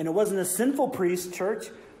 And it wasn't a sinful priest, church.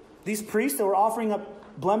 These priests that were offering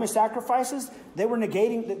up blemished sacrifices, they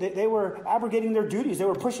were abrogating their duties. They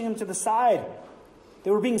were pushing them to the side.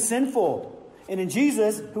 They were being sinful. And in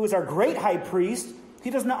Jesus, who is our great high priest, he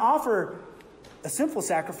does not offer a sinful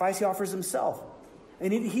sacrifice. He offers himself.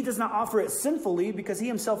 And he does not offer it sinfully because he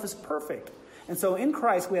himself is perfect. And so in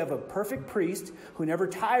Christ, we have a perfect priest who never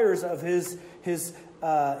tires of his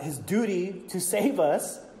duty to save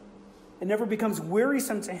us. It never becomes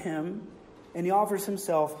wearisome to him. And he offers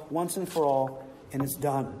himself once and for all, and it's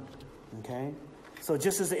done. Okay? So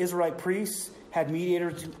just as the Israelite priests had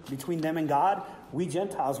mediators between them and God, we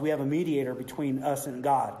Gentiles, we have a mediator between us and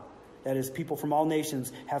God. That is, people from all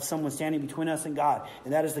nations have someone standing between us and God.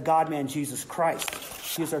 And that is the God-man, Jesus Christ.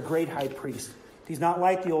 He is our great high priest. He's not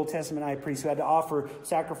like the Old Testament high priest who had to offer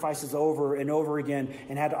sacrifices over and over again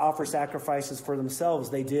and had to offer sacrifices for themselves.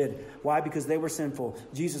 They did. Why? Because they were sinful.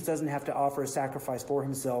 Jesus doesn't have to offer a sacrifice for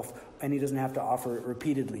himself, and he doesn't have to offer it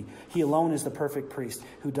repeatedly. He alone is the perfect priest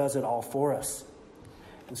who does it all for us.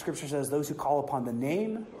 And Scripture says those who call upon the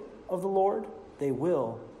name of the Lord, they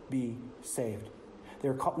will be saved.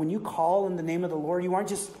 When you call in the name of the Lord, you aren't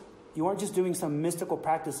just doing some mystical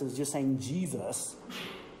practices, just saying Jesus.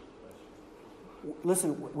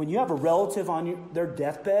 Listen, when you have a relative on their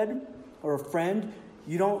deathbed or a friend,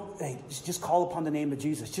 you don't just call upon the name of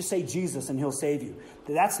Jesus. Just say Jesus and he'll save you.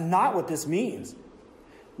 That's not what this means.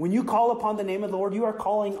 When you call upon the name of the Lord, you are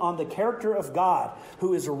calling on the character of God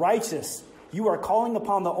who is righteous. You are calling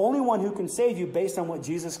upon the only one who can save you based on what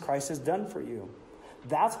Jesus Christ has done for you.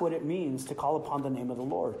 That's what it means to call upon the name of the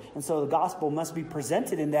Lord. And so the gospel must be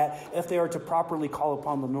presented in that if they are to properly call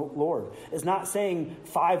upon the Lord. It's not saying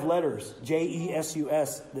 5 letters,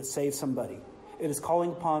 J-E-S-U-S, that save somebody. It is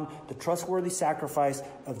calling upon the trustworthy sacrifice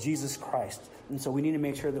of Jesus Christ. And so we need to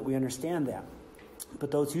make sure that we understand that. But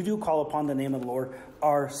those who do call upon the name of the Lord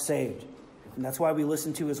are saved. And that's why we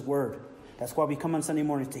listen to his word. That's why we come on Sunday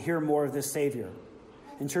mornings to hear more of this Savior.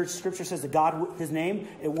 In church, Scripture says that God, his name,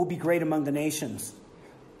 it will be great among the nations.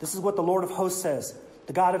 This is what the Lord of hosts says.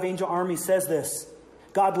 The God of angel armies says this.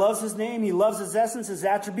 God loves his name. He loves his essence, his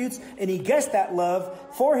attributes, and he gets that love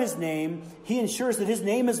for his name. He ensures that his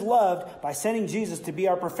name is loved by sending Jesus to be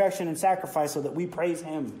our perfection and sacrifice so that we praise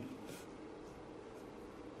him.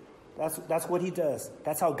 That's what he does.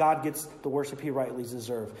 That's how God gets the worship he rightly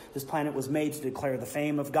deserves. This planet was made to declare the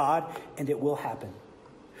fame of God, and it will happen.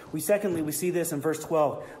 Secondly, we see this in verse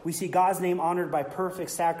 12. We see God's name honored by perfect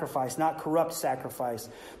sacrifice, not corrupt sacrifice.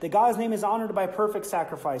 That God's name is honored by perfect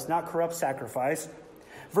sacrifice, not corrupt sacrifice.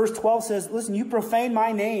 Verse 12 says, listen, you profane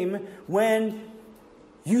my name when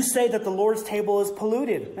you say that the Lord's table is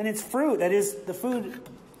polluted. And its fruit, that is,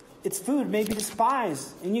 its food may be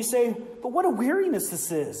despised. And you say, but what a weariness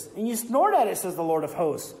this is. And you snort at it, says the Lord of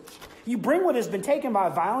hosts. You bring what has been taken by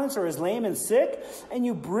violence or is lame and sick, and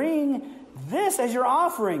you bring this as your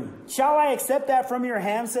offering. Shall I accept that from your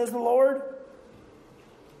hand, says the Lord?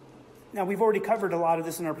 Now, we've already covered a lot of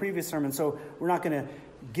this in our previous sermon, so we're not going to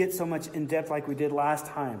get so much in depth like we did last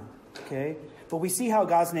time. Okay? But we see how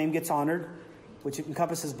God's name gets honored, which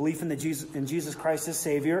encompasses belief in Jesus Christ as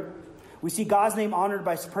Savior. We see God's name honored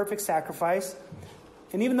by perfect sacrifice.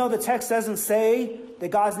 And even though the text doesn't say that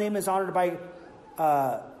God's name is honored by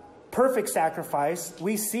perfect sacrifice,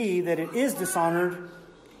 we see that it is dishonored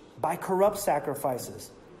by corrupt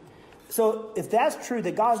sacrifices. So if that's true,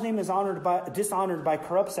 that God's name is dishonored by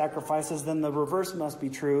corrupt sacrifices, then the reverse must be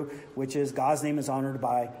true, which is God's name is honored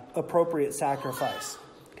by appropriate sacrifice.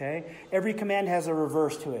 Okay? Every command has a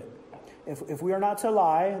reverse to it. If we are not to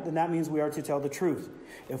lie, then that means we are to tell the truth.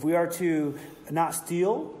 If we are to not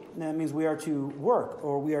steal, then that means we are to work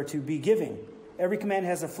or we are to be giving. Every command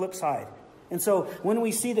has a flip side. And so when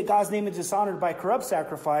we see that God's name is dishonored by corrupt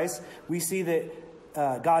sacrifice, we see that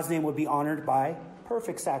God's name would be honored by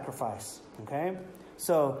perfect sacrifice. Okay?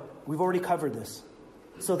 So we've already covered this.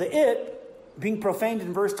 So the it being profaned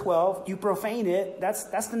in verse 12, you profane it,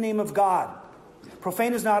 that's the name of God.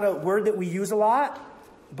 Profane is not a word that we use a lot,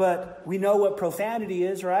 but we know what profanity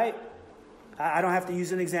is, right? I don't have to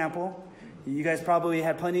use an example. You guys probably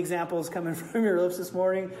had plenty of examples coming from your lips this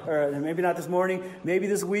morning, or maybe not this morning. Maybe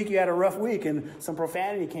this week you had a rough week and some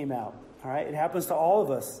profanity came out. All right? It happens to all of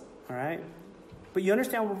us. All right? But you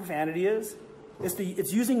understand what profanity is?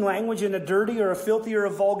 It's using language in a dirty or a filthy or a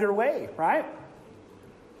vulgar way, right?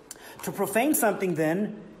 To profane something,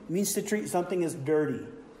 then, means to treat something as dirty.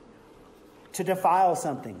 To defile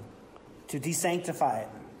something. To desanctify it.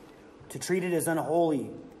 To treat it as unholy.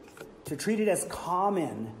 To treat it as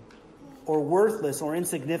common or worthless or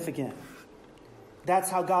insignificant. That's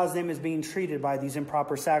how God's name is being treated by these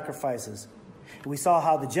improper sacrifices. We saw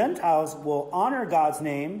how the Gentiles will honor God's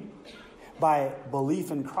name by belief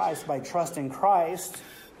in Christ, by trust in Christ.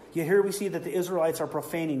 Yet here we see that the Israelites are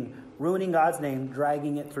profaning, ruining God's name,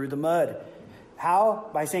 dragging it through the mud. How?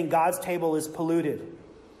 By saying God's table is polluted.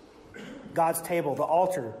 God's table, the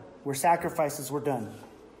altar where sacrifices were done.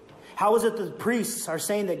 How is it that the priests are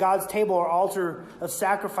saying that God's table or altar of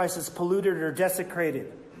sacrifice is polluted or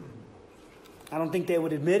desecrated? I don't think they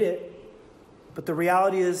would admit it. But the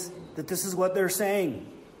reality is that this is what they're saying.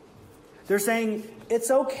 They're saying it's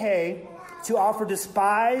okay to offer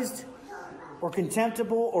despised or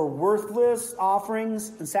contemptible or worthless offerings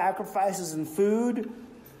and sacrifices and food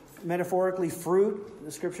metaphorically fruit.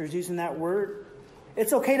 The scripture is using that word.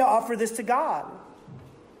 It's okay to offer this to God.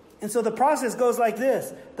 And so the process goes like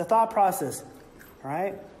this. The thought process. All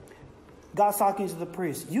right? God's talking to the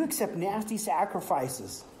priest. You accept nasty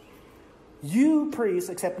sacrifices. You, priests,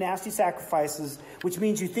 accept nasty sacrifices, which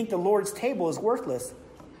means you think the Lord's table is worthless.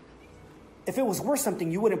 If it was worth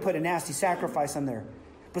something, you wouldn't put a nasty sacrifice on there.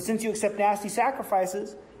 But since you accept nasty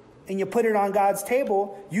sacrifices and you put it on God's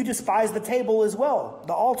table, you despise the table as well,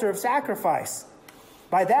 the altar of sacrifice.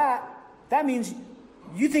 By that means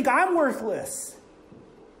you think I'm worthless.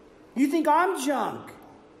 You think I'm junk.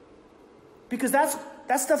 Because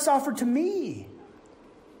that stuff's offered to me.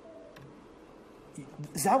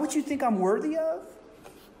 Is that what you think I'm worthy of?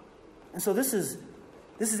 And so this is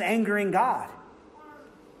angering God.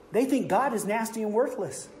 They think God is nasty and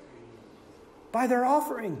worthless by their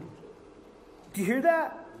offering. Do you hear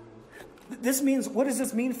that? This means, what does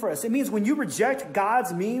this mean for us? It means when you reject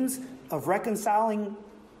God's means of reconciling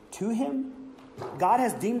to him, God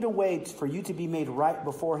has deemed a way for you to be made right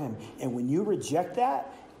before him. And when you reject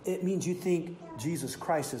that, it means you think Jesus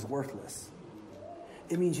Christ is worthless.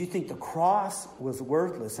 It means you think the cross was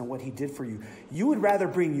worthless and what he did for you. You would rather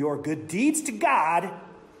bring your good deeds to God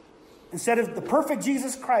instead of the perfect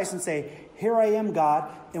Jesus Christ and say, here I am, God.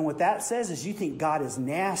 And what that says is you think God is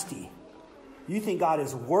nasty. You think God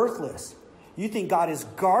is worthless. You think God is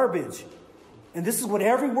garbage. And this is what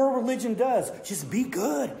every world religion does. Just be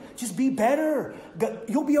good. Just be better.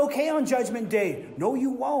 You'll be okay on Judgment Day. No, you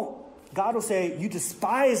won't. God will say, you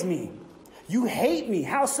despise me. You hate me.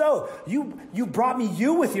 How so? You brought me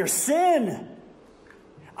you with your sin.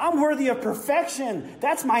 I'm worthy of perfection.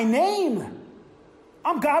 That's my name.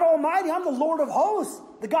 I'm God Almighty. I'm the Lord of hosts,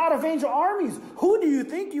 the God of angel armies. Who do you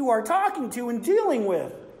think you are talking to and dealing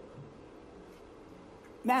with?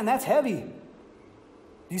 Man, that's heavy.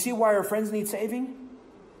 Do you see why our friends need saving?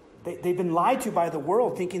 They've been lied to by the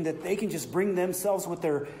world, thinking that they can just bring themselves with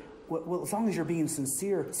their... Well, as long as you're being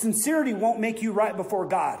sincere. Sincerity won't make you right before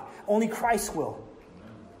God. Only Christ will.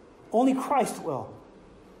 Only Christ will.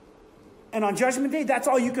 And on Judgment Day, that's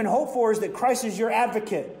all you can hope for, is that Christ is your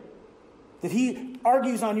advocate. That he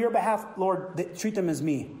argues on your behalf. Lord, treat them as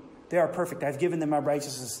me. They are perfect. I've given them my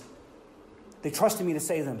righteousness. They trusted me to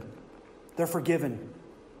save them. They're forgiven.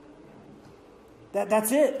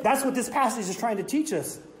 That's it. That's what this passage is trying to teach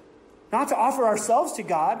us. Not to offer ourselves to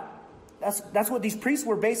God. That's what these priests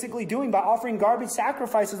were basically doing by offering garbage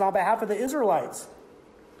sacrifices on behalf of the Israelites.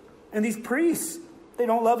 And these priests, they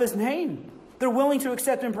don't love his name. They're willing to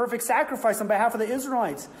accept imperfect sacrifice on behalf of the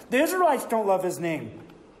Israelites. The Israelites don't love his name.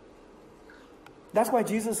 That's why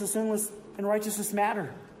Jesus' sinless and righteousness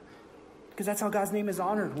matter. Because that's how God's name is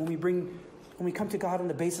honored when we come to God on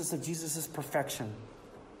the basis of Jesus' perfection.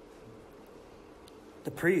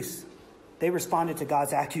 The priests, they responded to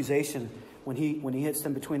God's accusation when he hits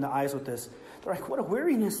them between the eyes with this. They're like, what a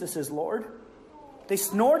weariness this is, Lord. They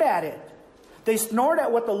snort at it. They snort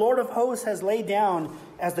at what the Lord of hosts has laid down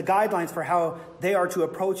as the guidelines for how they are to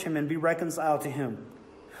approach him and be reconciled to him.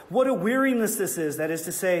 What a weariness this is. That is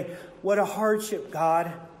to say, what a hardship,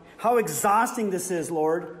 God. How exhausting this is,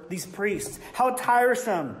 Lord, these priests. How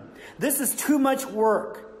tiresome. This is too much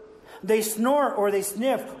work. They snort or they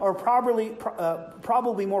sniff, or probably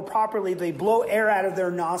more properly, they blow air out of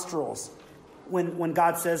their nostrils when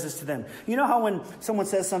God says this to them. You know how when someone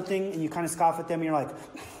says something and you kind of scoff at them and you're like,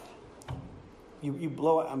 you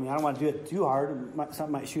blow it. I mean, I don't want to do it too hard.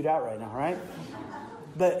 Something might shoot out right now, right?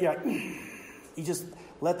 But you're like, you just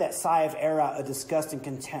let that sigh of air out of disgust and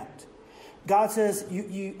contempt. God says,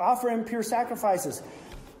 you offer him pure sacrifices.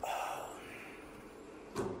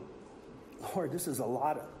 Lord, this is a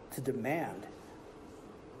lot to demand.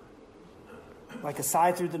 Like a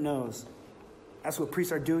sigh through the nose. That's what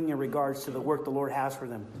priests are doing in regards to the work the Lord has for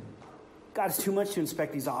them. God, it's too much to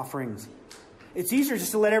inspect these offerings. It's easier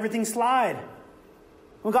just to let everything slide.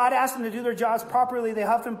 When God asks them to do their jobs properly, they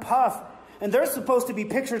huff and puff. And they're supposed to be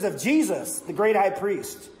pictures of Jesus, the great high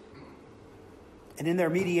priest. And in their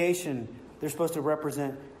mediation, they're supposed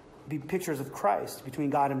to be pictures of Christ between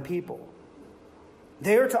God and people.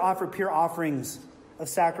 They are to offer pure offerings of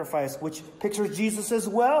sacrifice, which pictures Jesus as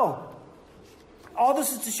well. All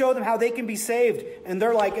this is to show them how they can be saved. And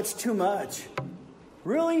they're like, it's too much.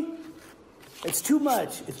 Really? It's too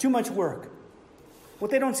much. It's too much work.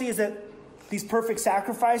 What they don't see is that these perfect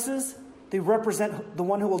sacrifices, they represent the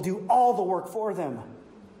one who will do all the work for them.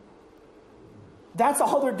 That's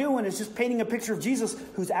all they're doing, is just painting a picture of Jesus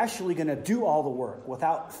who's actually going to do all the work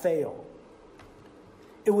without fail.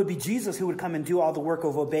 It would be Jesus who would come and do all the work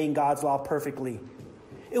of obeying God's law perfectly.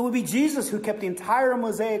 It would be Jesus who kept the entire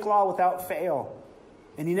Mosaic law without fail.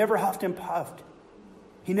 And he never huffed and puffed.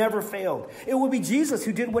 He never failed. It would be Jesus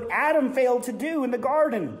who did what Adam failed to do in the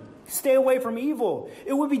garden. Stay away from evil.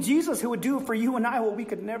 It would be Jesus who would do for you and I what we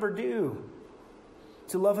could never do.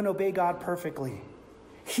 To love and obey God perfectly.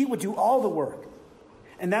 He would do all the work.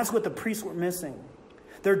 And that's what the priests were missing.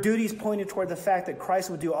 Their duties pointed toward the fact that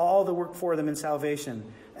Christ would do all the work for them in salvation.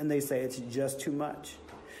 And they say it's just too much.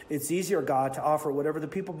 It's easier, God, to offer whatever the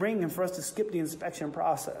people bring and for us to skip the inspection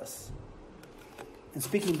process. And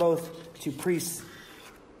speaking both to priests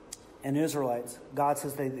and Israelites, God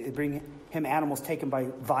says they bring him animals taken by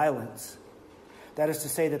violence. That is to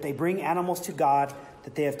say that they bring animals to God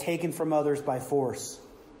that they have taken from others by force.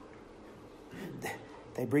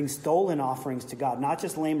 They bring stolen offerings to God, not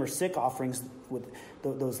just lame or sick offerings with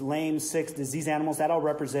those lame, sick, diseased animals. That all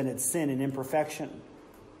represented sin and imperfection.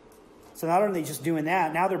 So not only are they just doing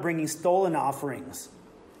that, now they're bringing stolen offerings.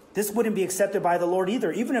 This wouldn't be accepted by the Lord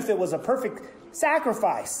either, even if it was a perfect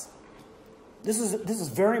sacrifice. This is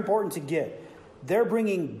very important to get. They're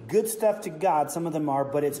bringing good stuff to God, some of them are,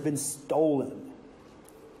 but it's been stolen.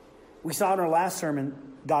 We saw in our last sermon,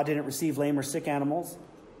 God didn't receive lame or sick animals.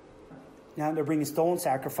 Now they're bringing stolen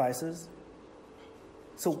sacrifices.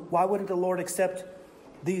 So why wouldn't the Lord accept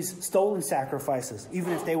these stolen sacrifices,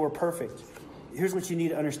 even if they were perfect? Here's what you need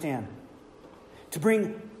to understand. To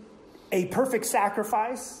bring a perfect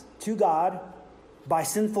sacrifice to God by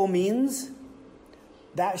sinful means,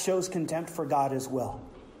 that shows contempt for God as well.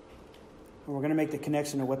 And we're going to make the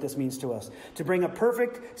connection of what this means to us. To bring a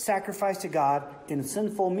perfect sacrifice to God in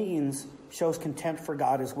sinful means shows contempt for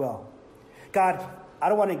God as well. God, I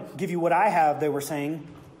don't want to give you what I have, they were saying,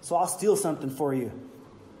 so I'll steal something for you.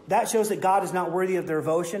 That shows that God is not worthy of their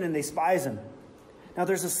devotion and they despise him. Now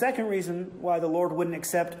there's a second reason why the Lord wouldn't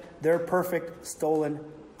accept their perfect stolen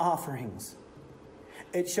offerings.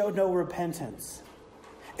 It showed no repentance.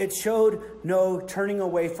 It showed no turning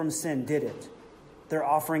away from sin, did it? Their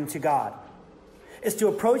offering to God. It's to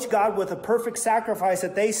approach God with a perfect sacrifice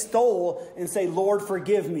that they stole and say, Lord,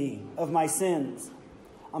 forgive me of my sins.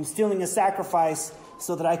 I'm stealing a sacrifice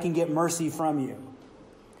so that I can get mercy from you.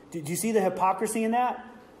 Did you see the hypocrisy in that?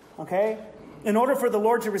 Okay? In order for the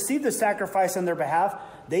Lord to receive the sacrifice on their behalf,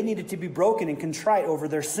 they needed to be broken and contrite over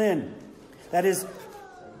their sin. That is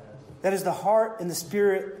the heart and the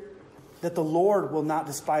spirit that the Lord will not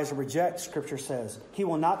despise or reject, Scripture says. He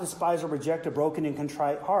will not despise or reject a broken and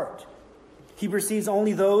contrite heart. He receives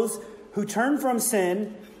only those who turn from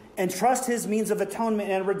sin and trust his means of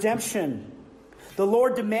atonement and redemption. The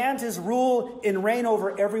Lord demands his rule and reign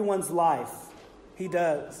over everyone's life. He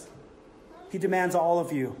does. He demands all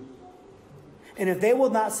of you. And if they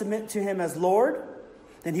will not submit to him as Lord,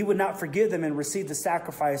 then he would not forgive them and receive the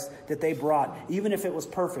sacrifice that they brought, even if it was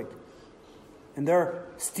perfect. And their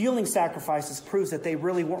stealing sacrifices proves that they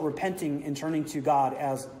really weren't repenting and turning to God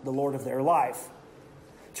as the Lord of their life.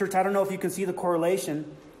 Church, I don't know if you can see the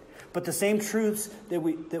correlation, but the same truths that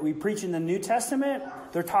we preach in the New Testament,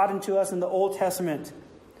 they're taught into us in the Old Testament.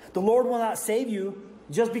 The Lord will not save you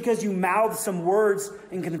just because you mouth some words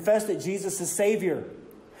and confess that Jesus is Savior.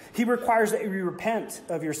 He requires that you repent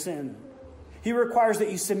of your sin. He requires that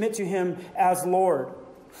you submit to him as Lord.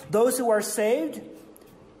 Those who are saved,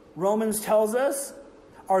 Romans tells us,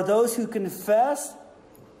 are those who confess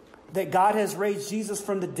that God has raised Jesus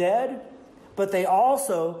from the dead, but they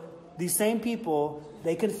also, these same people,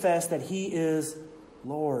 they confess that he is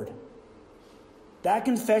Lord. That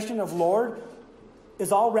confession of Lord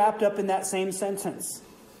is all wrapped up in that same sentence,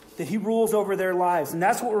 that he rules over their lives. And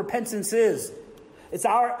that's what repentance is. It's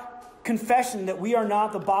our confession that we are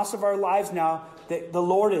not the boss of our lives now, that the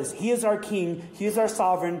Lord is. He is our King. He is our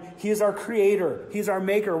sovereign. He is our creator. He is our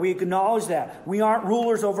maker. We acknowledge that. We aren't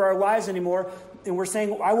rulers over our lives anymore. And we're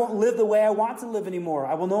saying, I won't live the way I want to live anymore.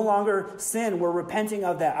 I will no longer sin. We're repenting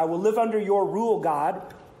of that. I will live under your rule, God.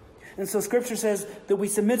 And so Scripture says that we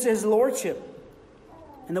submit to his lordship.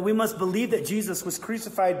 And that we must believe that Jesus was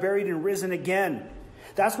crucified, buried, and risen again.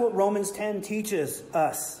 That's what Romans 10 teaches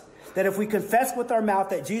us. That if we confess with our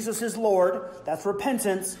mouth that Jesus is Lord, that's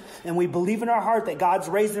repentance, and we believe in our heart that God's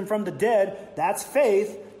raised him from the dead, that's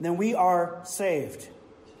faith, then we are saved.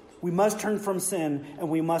 We must turn from sin, and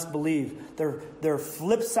we must believe. They're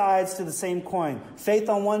flip sides to the same coin. Faith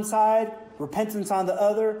on one side, repentance on the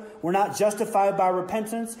other. We're not justified by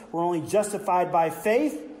repentance. We're only justified by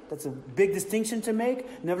faith. That's a big distinction to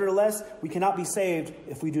make. Nevertheless, we cannot be saved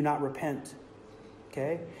if we do not repent.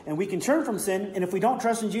 Okay? And we can turn from sin, and if we don't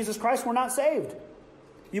trust in Jesus Christ, we're not saved.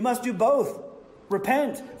 You must do both.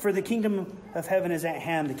 Repent, for the kingdom of heaven is at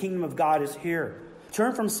hand. The kingdom of God is here.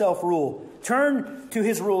 Turn from self-rule. Turn to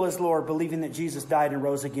his rule as Lord, believing that Jesus died and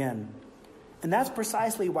rose again. And that's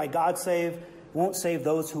precisely why God saved won't save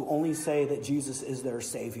those who only say that Jesus is their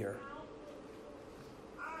Savior.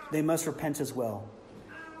 They must repent as well.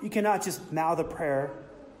 You cannot just mouth a prayer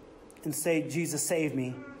and say, Jesus, save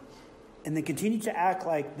me, and then continue to act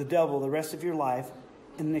like the devil the rest of your life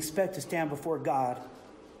and then expect to stand before God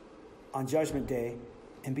on Judgment Day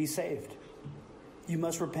and be saved. You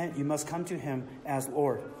must repent. You must come to him as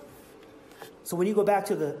Lord. So when you go back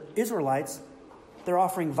to the Israelites, they're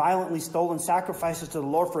offering violently stolen sacrifices to the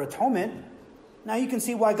Lord for atonement. Now you can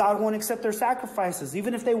see why God won't accept their sacrifices,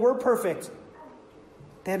 even if they were perfect.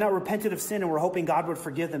 They had not repented of sin and were hoping God would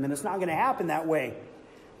forgive them, and it's not going to happen that way.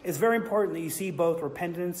 It's very important that you see both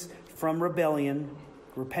repentance from rebellion,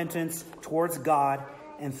 repentance towards God,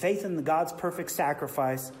 and faith in God's perfect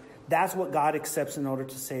sacrifice. That's what God accepts in order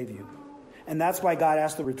to save you. And that's why God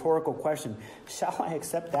asked the rhetorical question, shall I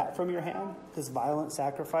accept that from your hand? This violent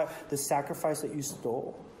sacrifice, this sacrifice that you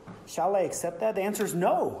stole? Shall I accept that? The answer is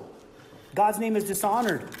no. God's name is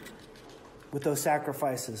dishonored with those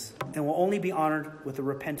sacrifices and will only be honored with a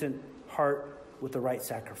repentant heart with the right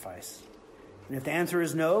sacrifice. And if the answer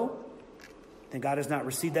is no, then God has not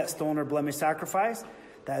received that stolen or blemished sacrifice.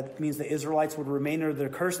 That means the Israelites would remain under the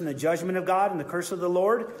curse and the judgment of God and the curse of the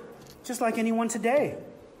Lord, just like anyone today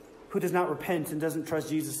who does not repent and doesn't trust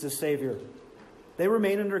Jesus as Savior. They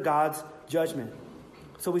remain under God's judgment.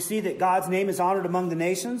 So we see that God's name is honored among the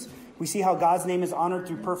nations. We see how God's name is honored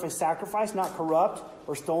through perfect sacrifice, not corrupt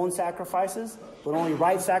or stolen sacrifices, but only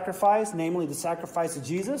right sacrifice, namely the sacrifice of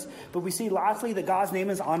Jesus. But we see lastly that God's name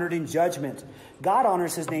is honored in judgment. God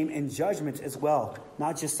honors his name in judgment as well,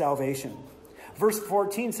 not just salvation. Verse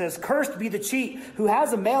 14 says, cursed be the cheat who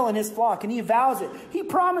has a male in his flock, and he vows it. He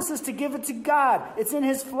promises to give it to God. It's in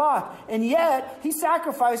his flock. And yet he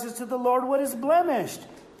sacrifices to the Lord what is blemished.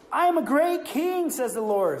 I am a great king, says the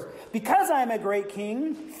Lord. Because I am a great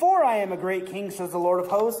king, for I am a great king, says the Lord of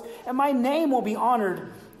hosts, and my name will be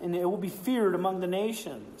honored, and it will be feared among the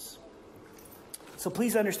nations. So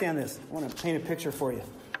please understand this. I want to paint a picture for you.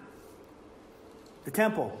 The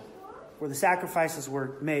temple, where the sacrifices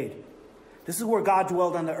were made. This is where God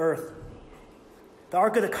dwelled on the earth. The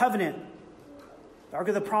Ark of the Covenant, the Ark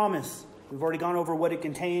of the Promise. We've already gone over what it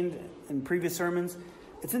contained in previous sermons.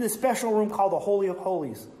 It's in this special room called the Holy of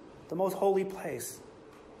Holies, the most holy place.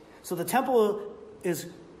 So the temple is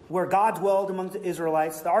where God dwelled among the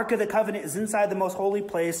Israelites. The Ark of the Covenant is inside the most holy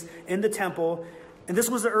place in the temple. And this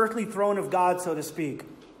was the earthly throne of God, so to speak.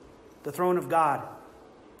 The throne of God.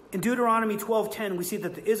 In Deuteronomy 12:10, we see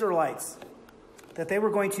that the Israelites, that they were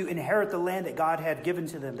going to inherit the land that God had given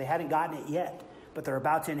to them. They hadn't gotten it yet, but they're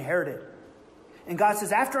about to inherit it. And God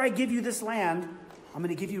says, after I give you this land, I'm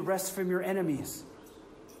going to give you rest from your enemies.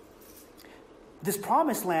 This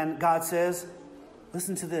promised land, God says,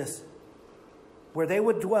 listen to this, where they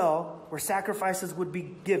would dwell, where sacrifices would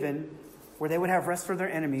be given, where they would have rest for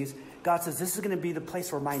their enemies. God says, this is going to be the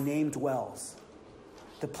place where my name dwells.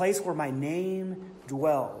 The place where my name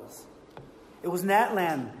dwells. It was in that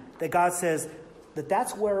land that God says,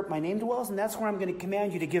 that's where my name dwells, and that's where I'm going to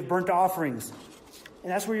command you to give burnt offerings.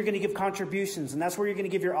 And that's where you're going to give contributions, and that's where you're going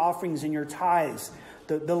to give your offerings and your tithes.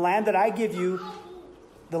 The land that I give you,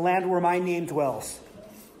 the land where my name dwells.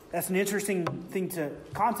 That's an interesting thing to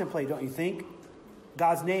contemplate, don't you think?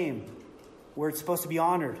 God's name, where it's supposed to be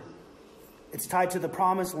honored. It's tied to the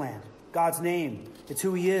promised land. God's name. It's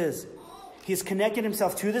who he is. He has connected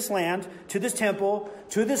himself to this land, to this temple,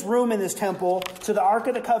 to this room in this temple, to the Ark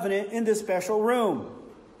of the Covenant in this special room.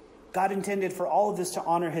 God intended for all of this to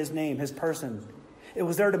honor his name, his person. It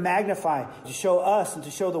was there to magnify, to show us and to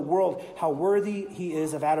show the world how worthy he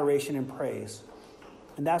is of adoration and praise.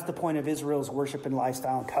 And that's the point of Israel's worship and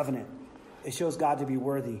lifestyle and covenant. It shows God to be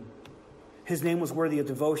worthy. His name was worthy of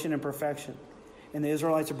devotion and perfection. And the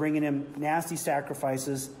Israelites are bringing him nasty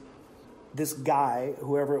sacrifices. This guy,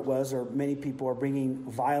 whoever it was, or many people, are bringing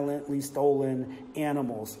violently stolen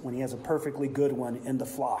animals when he has a perfectly good one in the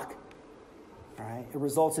flock. All right? It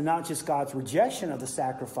results in not just God's rejection of the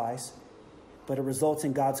sacrifice, but it results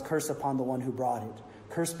in God's curse upon the one who brought it.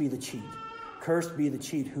 Cursed be the cheat. Cursed be the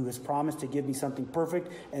cheat who has promised to give me something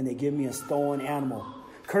perfect, and they give me a stolen animal.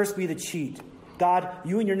 Cursed be the cheat. God,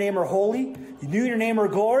 you and your name are holy. You and your name are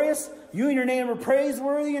glorious. You and your name are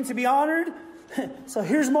praiseworthy and to be honored. So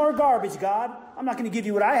here's more garbage, God. I'm not going to give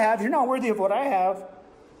you what I have. You're not worthy of what I have.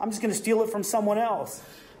 I'm just going to steal it from someone else.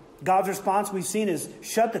 God's response we've seen is,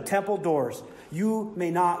 shut the temple doors. You may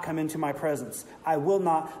not come into my presence. I will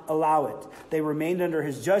not allow it. They remained under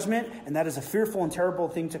his judgment, and that is a fearful and terrible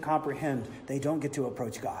thing to comprehend. They don't get to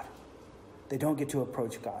approach God. They don't get to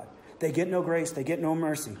approach God. They get no grace. They get no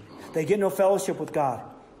mercy. They get no fellowship with God.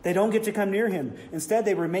 They don't get to come near him. Instead,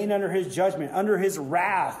 they remain under his judgment, under his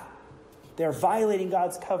wrath. They are violating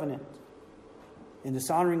God's covenant and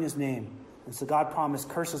dishonoring his name. And so God promised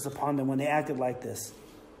curses upon them when they acted like this.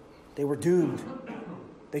 They were doomed.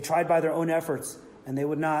 They tried by their own efforts, and they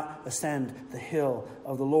would not ascend the hill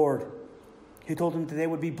of the Lord. He told them that they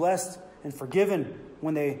would be blessed and forgiven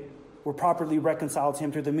when they were properly reconciled to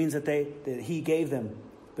him through the means that he gave them.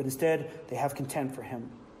 But instead, they have contempt for him.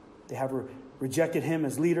 They have rejected him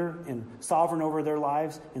as leader and sovereign over their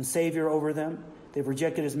lives and savior over them. They've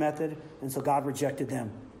rejected his method, and so God rejected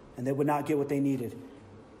them. And they would not get what they needed.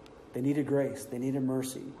 They needed grace. They needed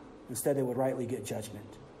mercy. Instead, they would rightly get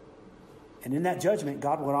judgment. And in that judgment,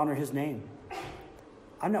 God would honor his name.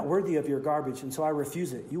 I'm not worthy of your garbage, and so I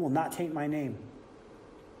refuse it. You will not taint my name.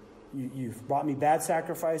 You've brought me bad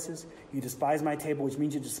sacrifices. You despise my table, which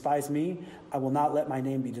means you despise me. I will not let my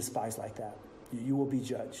name be despised like that. You will be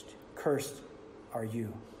judged. Cursed are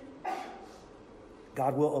you.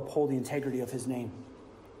 God will uphold the integrity of his name.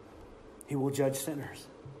 He will judge sinners.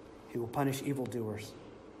 He will punish evildoers.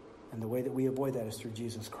 And the way that we avoid that is through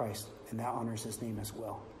Jesus Christ, and that honors his name as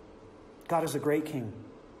well. God is a great king.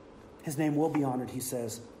 His name will be honored, he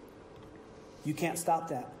says. You can't stop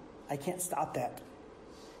that. I can't stop that.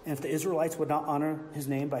 And if the Israelites would not honor his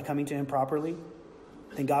name by coming to him properly,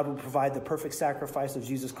 then God would provide the perfect sacrifice of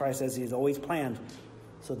Jesus Christ as he has always planned,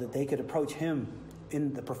 so that they could approach him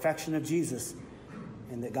in the perfection of Jesus,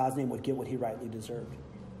 and that God's name would get what he rightly deserved.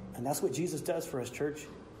 And that's what Jesus does for us, church.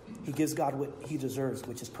 He gives God what he deserves,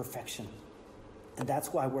 which is perfection. And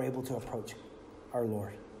that's why we're able to approach our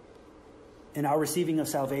Lord. In our receiving of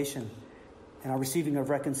salvation, and our receiving of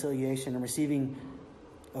reconciliation, and receiving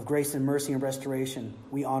of grace and mercy and restoration,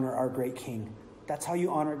 we honor our great King. That's how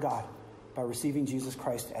you honor God, by receiving Jesus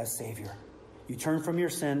Christ as Savior. You turn from your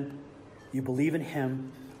sin, you believe in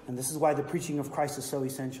him, and this is why the preaching of Christ is so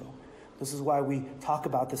essential. This is why we talk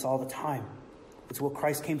about this all the time. It's what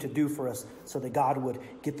Christ came to do for us, so that God would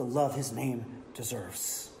get the love his name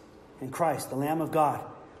deserves. And Christ, the Lamb of God,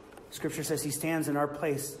 Scripture says he stands in our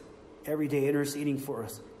place every day interceding for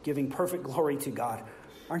us, giving perfect glory to God.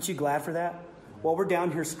 Aren't you glad for that? While we're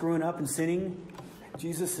down here screwing up and sinning,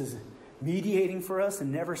 Jesus is mediating for us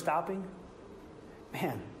and never stopping.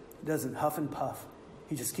 Man, he doesn't huff and puff.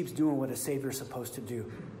 He just keeps doing what a Savior is supposed to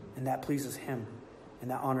do. And that pleases him. And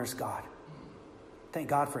that honors God. Thank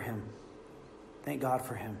God for him. Thank God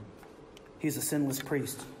for him. He's a sinless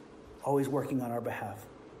priest, always working on our behalf.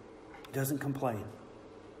 He doesn't complain.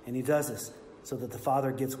 And he does this so that the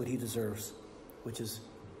Father gets what he deserves, which is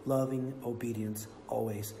loving obedience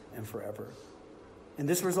always and forever. And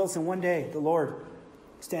this results in one day, the Lord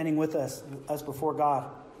standing with us before God.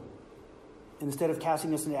 And instead of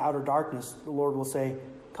casting us into outer darkness, the Lord will say,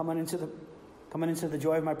 come on into the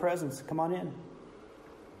joy of my presence. Come on in.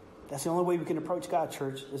 That's the only way we can approach God,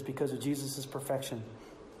 church, is because of Jesus' perfection.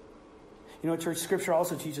 You know, church, Scripture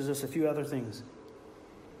also teaches us a few other things.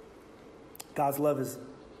 God's love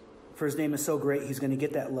for his name is so great, he's going to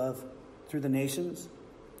get that love through the nations.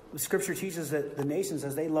 The Scripture teaches that the nations,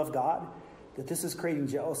 as they love God, that this is creating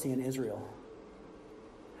jealousy in Israel.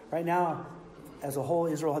 Right now, as a whole,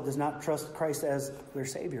 Israel does not trust Christ as their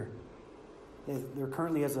Savior. They're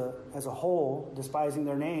currently, as a whole, despising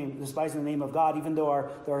the name of God, even though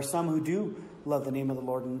there are some who do love the name of the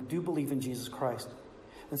Lord and do believe in Jesus Christ.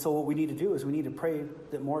 And so what we need to do is we need to pray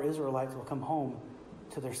that more Israelites will come home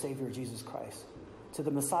to their Savior, Jesus Christ, to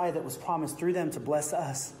the Messiah that was promised through them to bless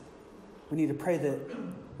us. We need to pray that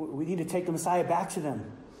we need to take the Messiah back to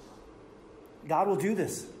them. God will do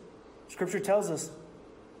this. Scripture tells us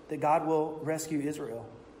that God will rescue Israel.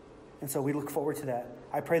 And so we look forward to that.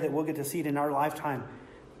 I pray that we'll get to see it in our lifetime,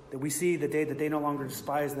 that we see the day that they no longer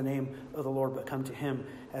despise the name of the Lord, but come to him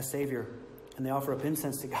as Savior. And they offer up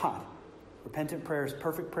incense to God. Repentant prayers,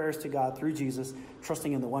 perfect prayers to God through Jesus,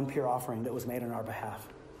 trusting in the one pure offering that was made on our behalf.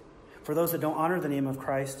 For those that don't honor the name of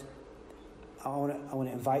Christ, I want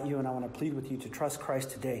to invite you and I want to plead with you to trust Christ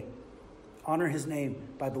today. Honor his name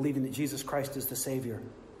by believing that Jesus Christ is the Savior,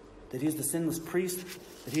 that he is the sinless priest,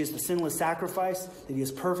 that he is the sinless sacrifice, that he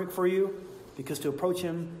is perfect for you, because to approach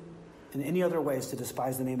him in any other way is to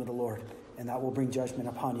despise the name of the Lord, and that will bring judgment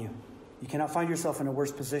upon you. You cannot find yourself in a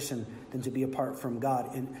worse position than to be apart from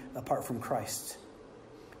God and apart from Christ.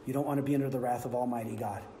 You don't want to be under the wrath of Almighty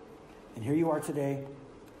God. And here you are today,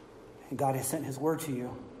 and God has sent his word to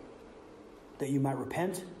you that you might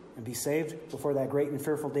repent and be saved before that great and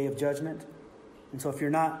fearful day of judgment. And so if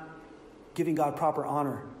you're not giving God proper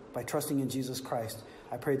honor by trusting in Jesus Christ,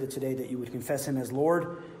 I pray that today that you would confess him as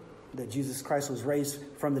Lord, that Jesus Christ was raised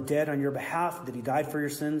from the dead on your behalf, that he died for your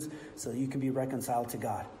sins so that you can be reconciled to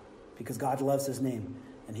God. Because God loves his name,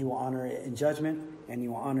 and he will honor it in judgment, and he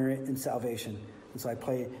will honor it in salvation. And so I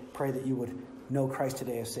pray that you would know Christ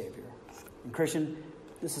today as Savior. And Christian,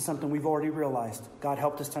 this is something we've already realized. God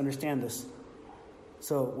helped us to understand this.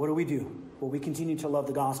 So what do? Well, we continue to love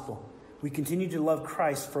the gospel. We continue to love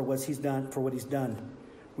Christ for what he's done.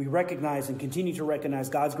 We recognize and continue to recognize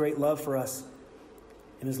God's great love for us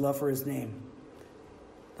and his love for his name.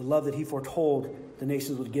 The love that he foretold the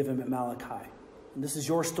nations would give him at Malachi. And this is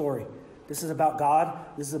your story. This is about God.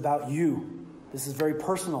 This is about you. This is very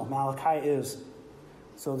personal. Malachi is.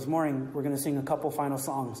 So this morning, we're going to sing a couple final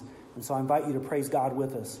songs. And so I invite you to praise God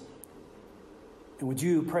with us. And would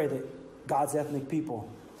you pray that God's ethnic people,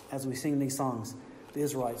 as we sing these songs, the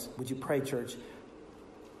Israelites, would you pray, church,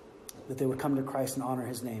 that they would come to Christ and honor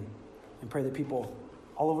his name? And pray that people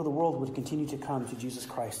all over the world would continue to come to Jesus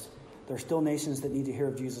Christ. There are still nations that need to hear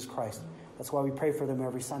of Jesus Christ. That's why we pray for them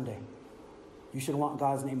every Sunday. You should want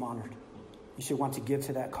God's name honored. You should want to give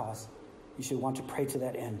to that cause. You should want to pray to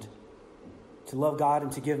that end. To love God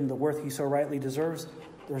and to give him the worth he so rightly deserves,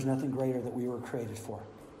 there's nothing greater that we were created for.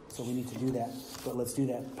 So we need to do that. But let's do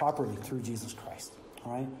that properly through Jesus Christ.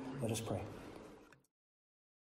 All right? Let us pray.